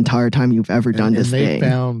for the entire time you've ever done this thing. And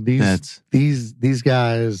they found these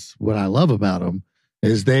guys. What I love about them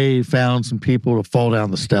is they found some people to fall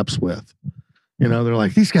down the steps with. You know, they're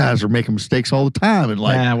like, these guys are making mistakes all the time and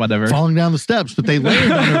like whatever. falling down the steps, but they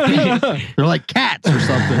land on their feet. They're like cats or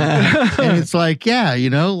something. And it's like, yeah, you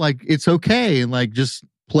know, like it's okay and like just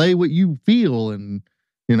play what you feel, and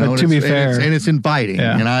you know, to be fair, and it's inviting,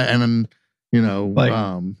 and you know, like,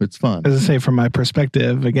 it's fun. As I say, from my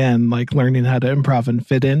perspective, again, like learning how to improv and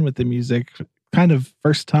fit in with the music, kind of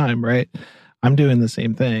first time, right? I'm doing the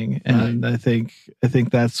same thing, and I think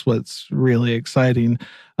that's what's really exciting.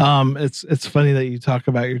 It's funny that you talk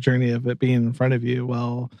about your journey of it being in front of you.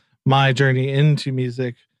 Well, my journey into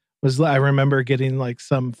music was, I remember getting like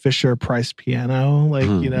some Fisher Price piano, like,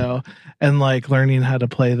 you know, and like learning how to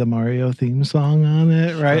play the Mario theme song on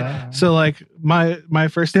it, right? So like my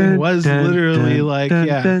first thing was literally like,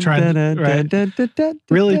 trying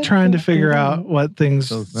to figure out what things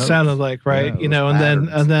sounded like, right? You know,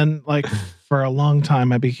 and then like for a long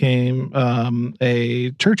time I became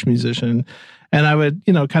a church musician, and I would,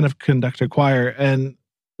 you know, kind of conduct a choir, and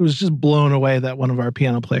it was just blown away that one of our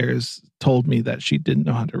piano players told me that she didn't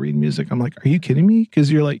know how to read music. I'm like, are you kidding me?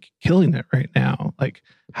 Because you're like killing it right now. Like,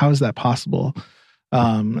 how is that possible?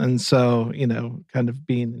 And so, you know, kind of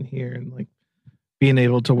being in here and like being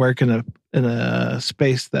able to work in a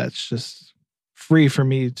space that's just free for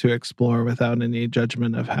me to explore without any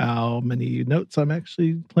judgment of how many notes I'm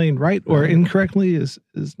actually playing right or incorrectly is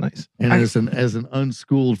nice. And as an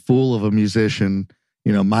unschooled fool of a musician,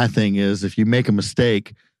 you know, my thing is if you make a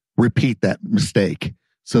mistake, repeat that mistake.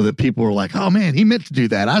 So that people are like, oh man, he meant to do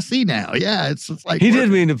that. I see now. Yeah, it's like he did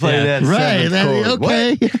mean to play that. Right.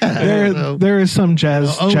 Okay. Yeah. There is some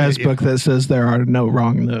jazz book that says there are no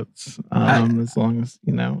wrong notes. As long as,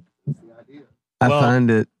 you know. I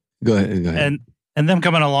find it. Go ahead. And them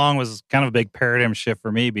coming along was kind of a big paradigm shift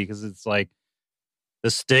for me, because it's like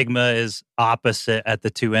the stigma is opposite at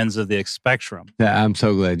the two ends of the spectrum. Yeah, I'm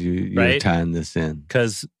so glad you're tying this in.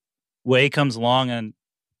 Because Way comes along and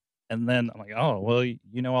then I'm like, oh, well, you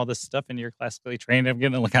know all this stuff and you're classically trained. I'm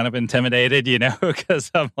getting kind of intimidated, you know, because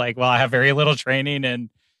I'm like, well, I have very little training, and,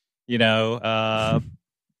 you know,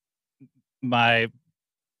 my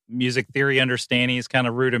music theory understanding is kind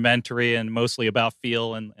of rudimentary and mostly about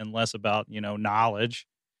feel and less about, you know, knowledge.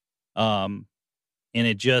 And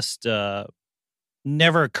it just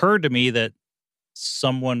never occurred to me that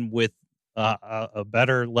someone with a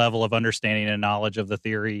better level of understanding and knowledge of the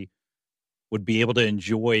theory would be able to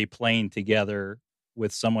enjoy playing together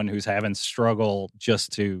with someone who's having struggle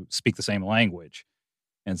just to speak the same language.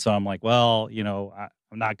 And so I'm like, well, you know,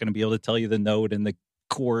 I'm not going to be able to tell you the note and the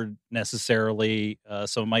chord necessarily.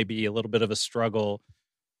 So it might be a little bit of a struggle,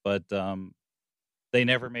 but they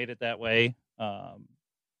never made it that way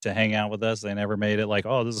to hang out with us. They never made it like,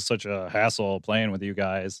 oh, this is such a hassle playing with you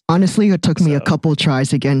guys. Honestly, it took me a couple tries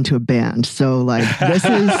to get into a band. So like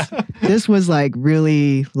this was like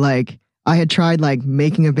really like, I had tried like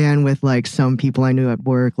making a band with like some people I knew at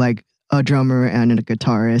work, like a drummer and a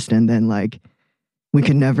guitarist. And then like we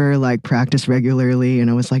could never like practice regularly.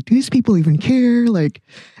 And I was like, do these people even care? Like,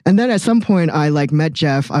 and then at some point I like met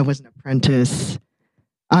Jeff. I was an apprentice.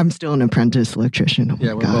 I'm still an apprentice electrician. Oh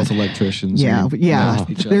yeah, we're both electricians. Yeah.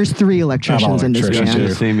 There's 3 electricians in this band. You should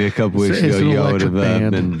have seen me a couple weeks ago. You would have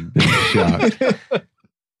been shocked.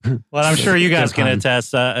 Well, I'm sure you guys can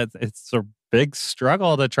attest. It's big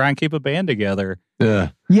struggle to try and keep a band together. Yeah.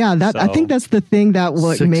 Yeah, I think that's the thing that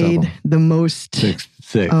what 6 of made them. the most Six.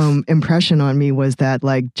 impression on me was that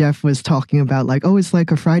like Jeff was talking about like, oh, it's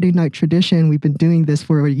like a Friday night tradition. We've been doing this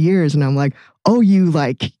for years, and I'm like, oh, you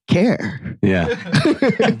like care? Yeah.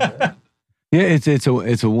 Yeah, it's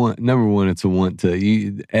a want. Number one, it's a want to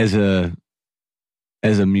you as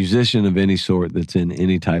a musician of any sort that's in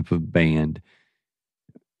any type of band,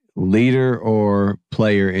 leader or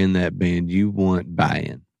player in that band, you want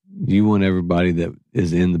buy-in. You want everybody that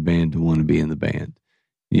is in the band to want to be in the band.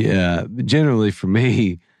 Yeah, generally for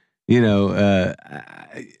me, you want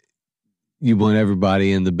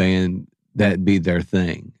everybody in the band that be their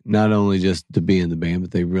thing. Not only just to be in the band,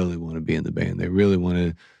 but they really want to be in the band. They really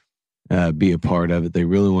want to be a part of it. They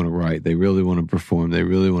really want to write. They really want to perform. They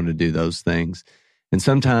really want to do those things. And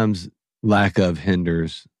sometimes lack of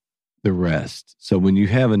hinders the rest. So when you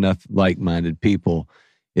have enough like-minded people,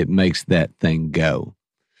 it makes that thing go.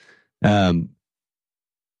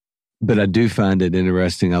 But I do find it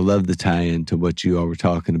interesting. I love the tie-in to what you all were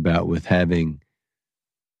talking about with having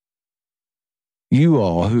you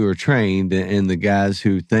all who are trained and the guys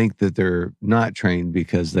who think that they're not trained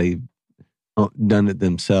because they've done it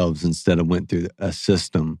themselves instead of went through a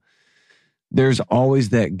system. There's always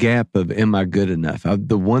that gap of, am I good enough?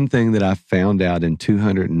 The one thing that I found out in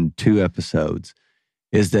 202 episodes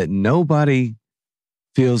is that nobody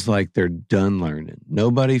feels like they're done learning.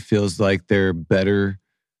 Nobody feels like they're better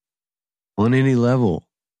on any level.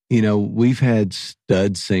 We've had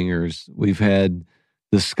stud singers. We've had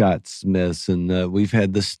the Scott Smiths, and we've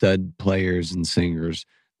had the stud players and singers,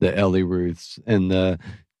 the Ellie Ruths and the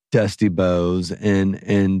Dusty Bows,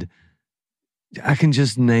 and I can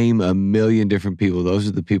just name a million different people. Those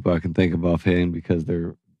are the people I can think of offhand because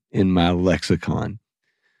they're in my lexicon.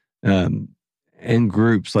 And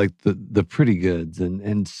groups like the Pretty Goods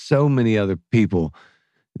and so many other people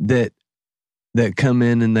that come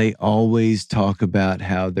in and they always talk about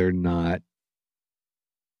how they're not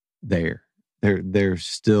there. They're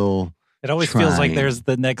still It always trying. feels like there's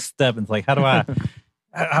the next step. And it's like, how do I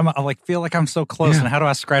like feel like I'm so close, and how do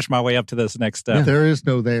I scratch my way up to this next step? There is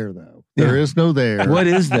no there, though. There is no there. What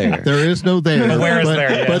is there? There is no there. But where is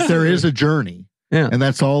there? Yes. But there is a journey. Yeah. And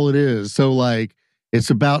that's all it is. So, like, it's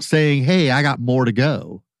about saying, hey, I got more to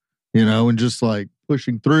go, and just like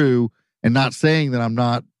pushing through and not saying that I'm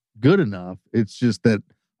not good enough. It's just that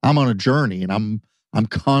I'm on a journey and I'm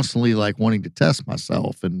constantly like wanting to test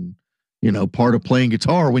myself. And, part of playing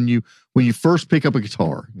guitar, when you first pick up a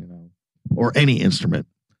guitar, or any instrument,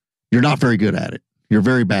 you're not very good at it. You're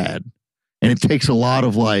very bad. And it takes a lot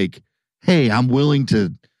of like, hey, I'm willing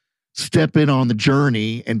to step in on the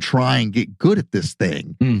journey and try and get good at this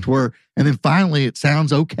thing. And then finally it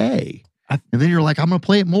sounds okay. And then you're like, I'm going to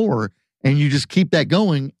play it more. And you just keep that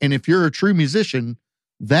going. And if you're a true musician,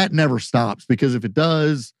 that never stops, because if it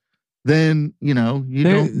does, then, you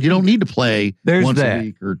don't need to play once a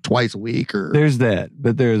week or twice a week or there's that.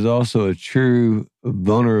 But there's also a true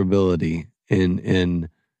vulnerability in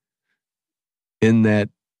that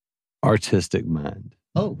artistic mind.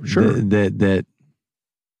 Oh, sure. That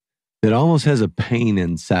almost has a pain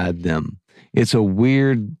inside them. It's a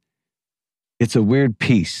weird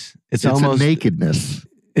piece. It's almost a nakedness.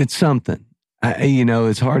 It's something.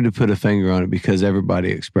 It's hard to put a finger on it because everybody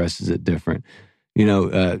expresses it different.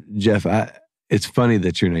 Jeff, it's funny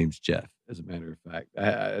that your name's Jeff, as a matter of fact.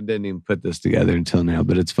 I didn't even put this together until now,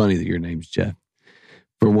 but it's funny that your name's Jeff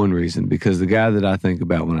for one reason, because the guy that I think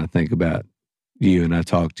about when I think about you and I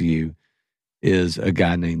talk to you is a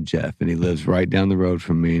guy named Jeff, and he lives right down the road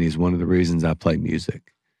from me, and he's one of the reasons I play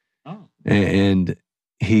music. Oh. And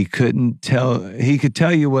he could tell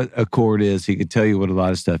you what a chord is, he could tell you what a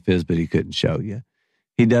lot of stuff is, but he couldn't show you.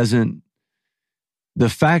 The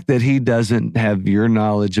fact that he doesn't have your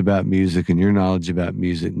knowledge about music and your knowledge about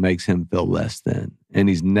music makes him feel less than, and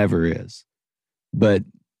he's never is. But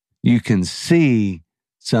you can see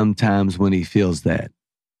sometimes when he feels that.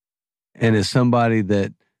 And as somebody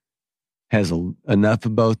that has enough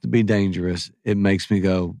of both to be dangerous, it makes me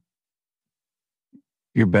go,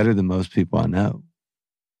 you're better than most people I know.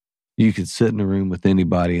 You could sit in a room with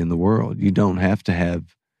anybody in the world. You don't have to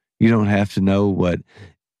know what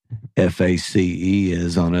FACE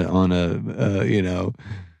is on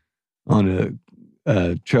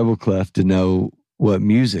a treble clef to know what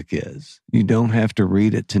music is. You don't have to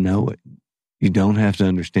read it to know it. You don't have to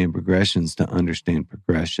understand progressions to understand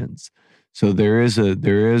progressions. So there is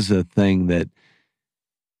a thing that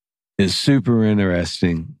is super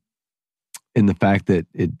interesting in the fact that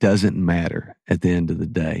it doesn't matter at the end of the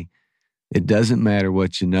day. It doesn't matter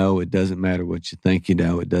what you know. It doesn't matter what you think you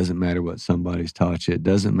know. It doesn't matter what somebody's taught you. It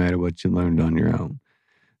doesn't matter what you learned on your own.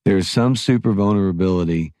 There's some super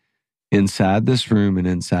vulnerability inside this room and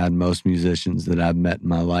inside most musicians that I've met in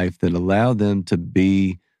my life that allow them to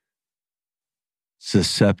be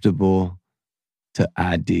susceptible to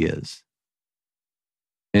ideas.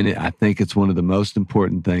 And I think it's one of the most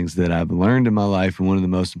important things that I've learned in my life and one of the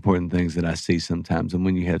most important things that I see sometimes. And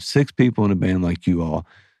when you have 6 people in a band like you all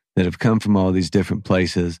that have come from all these different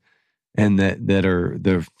places and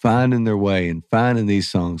they're finding their way and finding these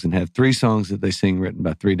songs and have 3 songs that they sing written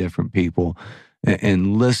by 3 different people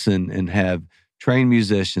and listen and have trained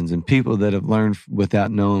musicians and people that have learned without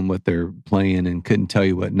knowing what they're playing and couldn't tell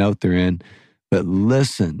you what note they're in, but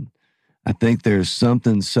listen. I think there's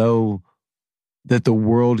something so that the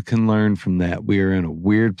world can learn from that. We are in a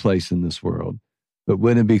weird place in this world, but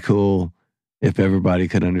wouldn't it be cool if everybody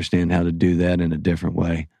could understand how to do that in a different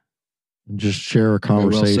way? Just share a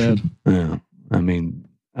conversation. Yeah. I mean,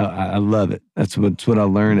 I love it. That's what I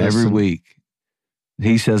learn every week.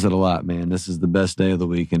 He says it a lot, man. This is the best day of the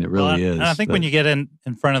week, and it really is. And I think when you get in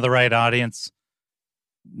front of the right audience,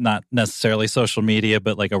 not necessarily social media,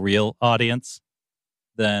 but like a real audience,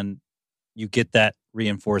 then you get that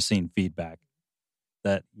reinforcing feedback.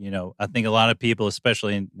 That, I think a lot of people,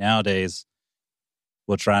 especially nowadays,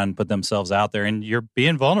 will try and put themselves out there. And you're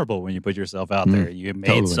being vulnerable when you put yourself out there. You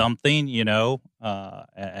made something,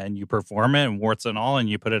 and you perform it and warts and all, and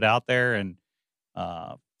you put it out there. And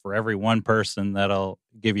for every one person that'll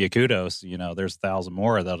give you kudos, there's 1,000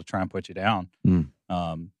 more that'll try and put you down.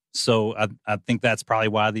 So I think that's probably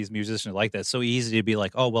why these musicians are like that. It's so easy to be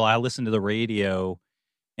like, oh, well, I listen to the radio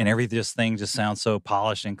and everything just sounds so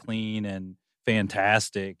polished and clean and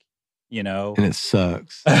fantastic, And it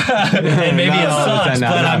sucks. And maybe it sucks,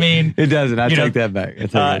 but I mean, it doesn't. I take that back.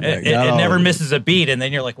 It never misses a beat, and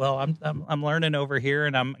then you're like, well, I'm learning over here,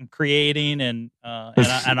 and I'm creating, and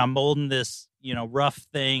I'm molding this, rough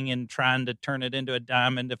thing, and trying to turn it into a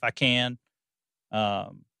diamond if I can.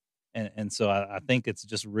 And so I think it's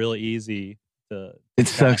just really easy to. It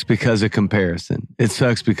sucks because of comparison. It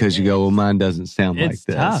sucks because you go, well, mine doesn't sound like this.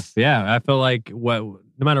 It's tough. Yeah, I feel like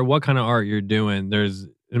no matter what kind of art you're doing, no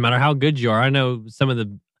matter how good you are. I know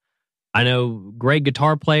great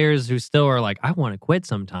guitar players who still are like, I want to quit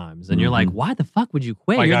sometimes, and you're like, why the fuck would you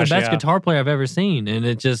quit? You're the best guitar player I've ever seen, and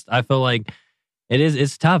I feel like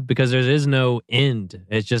it's tough because there is no end.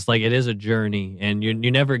 It's just like it is a journey, and you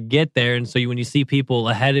never get there. And so when you see people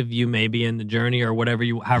ahead of you, maybe in the journey or whatever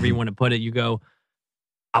however you want to put it, you go,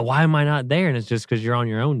 why am I not there? And it's just because you're on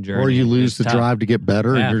your own journey. Or you lose the drive to get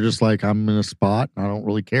better, and you're just like, I'm in a spot, and I don't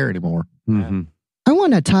really care anymore. Mm-hmm. I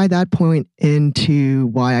want to tie that point into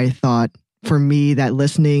why I thought, for me, that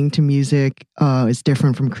listening to music is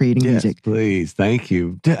different from creating music. Please. Thank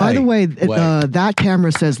you. By the way, that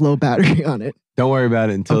camera says low battery on it. Don't worry about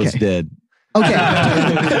it until it's dead.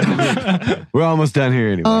 Okay. We're almost done here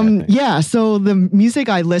anyway. Yeah, so the music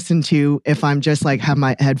I listen to, if I'm just like have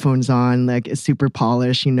my headphones on, like it's super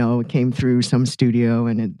polished, it came through some studio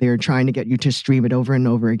and they're trying to get you to stream it over and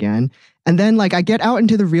over again. And then like I get out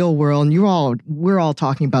into the real world and we're all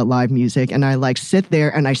talking about live music, and I like sit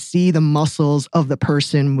there and I see the muscles of the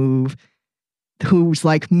person move who's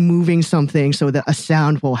like moving something so that a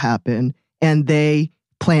sound will happen, and they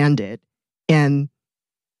planned it. And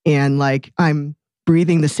like I'm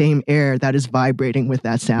breathing the same air that is vibrating with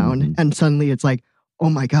that sound. Mm-hmm. And suddenly it's like, oh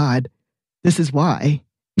my God, this is why.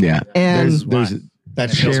 Yeah. And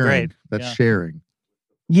that's sharing. That's sharing.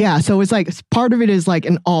 Yeah. So it's like part of it is like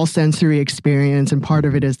an all sensory experience. And part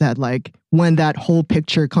of it is that like when that whole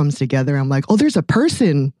picture comes together, I'm like, oh, there's a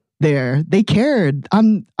person there. They cared.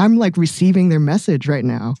 I'm like receiving their message right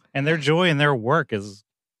now. And their joy in their work is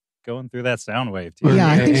going through that sound wave too. Yeah,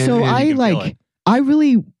 I think so. I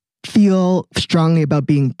really feel strongly about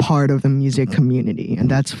being part of the music community. And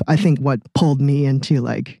that's, I think, what pulled me into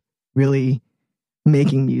like really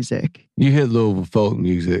making music. You hit Louisville folk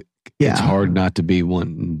music. Yeah. It's hard not to be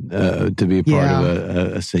one, to be a part of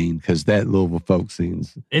a scene, because that Louisville folk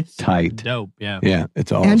scene's tight. Dope, yeah. Yeah,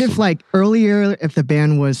 it's awesome. And if like earlier, if the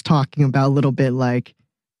band was talking about a little bit like,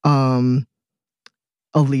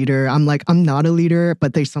 a leader. I'm like, I'm not a leader,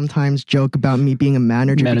 but they sometimes joke about me being a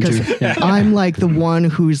manager. Because I'm like the one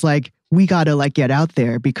who's like, we got to like get out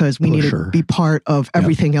there because we need to be part of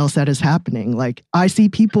everything else that is happening. Like I see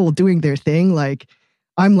people doing their thing. Like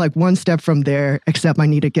I'm like one step from there, except I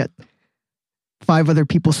need to get 5 other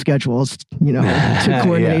people's schedules, to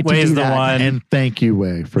coordinate to do that. One and thank you,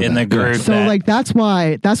 Way, for in that. The group. So like that's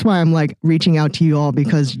why I'm like reaching out to you all,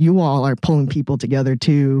 because you all are pulling people together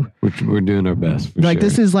too. We're doing our best. Like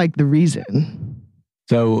this is like the reason.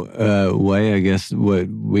 So, Way, I guess what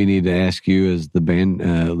we need to ask you as the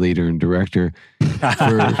band leader and director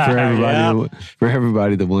for everybody for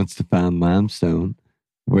everybody that wants to find Limestone,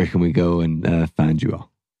 where can we go and find you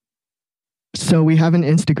all? So we have an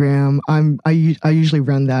Instagram. I usually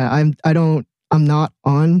run that. I'm not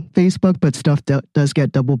on Facebook, but stuff does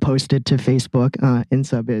get double posted to Facebook.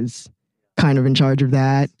 Insub is kind of in charge of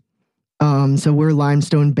that. So we're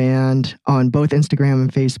Limestone Band on both Instagram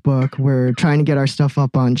and Facebook. We're trying to get our stuff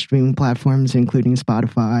up on streaming platforms, including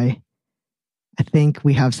Spotify. I think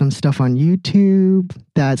we have some stuff on YouTube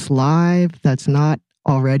that's live, that's not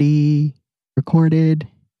already recorded.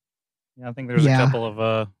 Yeah, I think there's a couple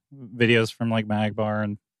of videos from like Magbar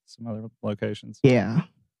and some other locations. Yeah.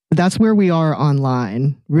 That's where we are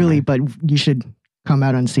online, really, but you should come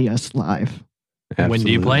out and see us live. Absolutely. When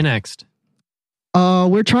do you play next?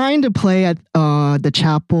 We're trying to play at the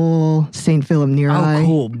Chapel St. Philip Neri. Oh,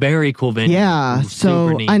 cool. Very cool venue. Yeah.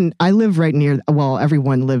 So I live right near, well,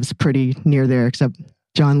 everyone lives pretty near there except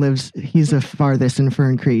John he's the farthest in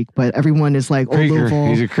Fern Creek, but everyone is like Old Louisville.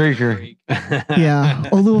 He's a creeker. Yeah.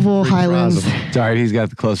 Old Louisville, Highlands. It's all right. He's got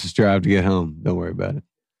the closest drive to get home. Don't worry about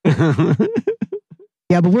it.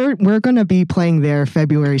 Yeah, but we're going to be playing there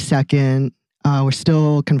February 2nd. We're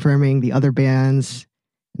still confirming the other bands.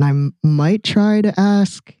 And I might try to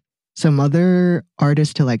ask some other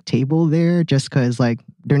artists to like table there just because like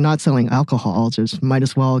they're not selling alcohol. Just might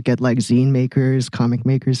as well get like zine makers, comic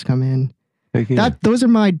makers come in. Those are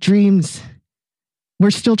my dreams. We're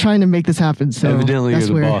still trying to make this happen. So evidently you're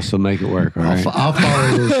the boss, so make it work. All right. I'll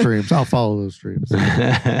follow those dreams. All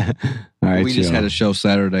right. We just had a show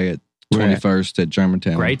Saturday at 21st at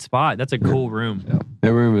Germantown. Great spot. That's a cool room. Yeah.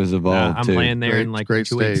 That room is evolved. I'm too. playing there in like great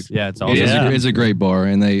 2 weeks. stage. Yeah, it's awesome. It's a great bar,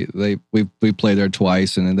 and we played there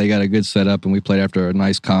twice, and they got a good setup, and we played after a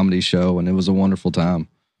nice comedy show, and it was a wonderful time.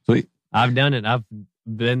 Sweet. I've done it. I've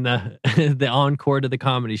been the encore to the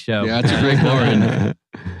comedy show. Yeah, it's a great bar. And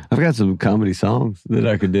I've got some comedy songs that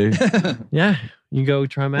I could do. Yeah, you go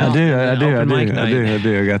try them out. I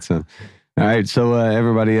do. I got some. All right, so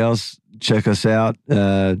everybody else, check us out.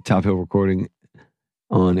 Top Hill Recording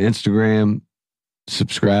on Instagram.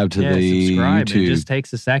 Subscribe to the YouTube. It just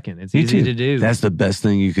takes a second. It's easy to do. That's the best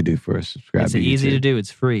thing you could do for us. Subscribe. It's to easy YouTube. to do.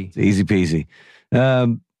 It's free. It's easy peasy.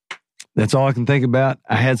 That's all I can think about.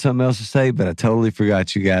 I had something else to say, but I totally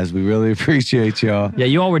forgot you guys. We really appreciate y'all. Yeah,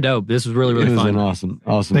 you all were dope. This was really, really fun. It was an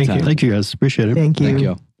awesome time. Thank you guys. Appreciate it. Thank you. Thank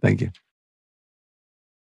you. Thank you.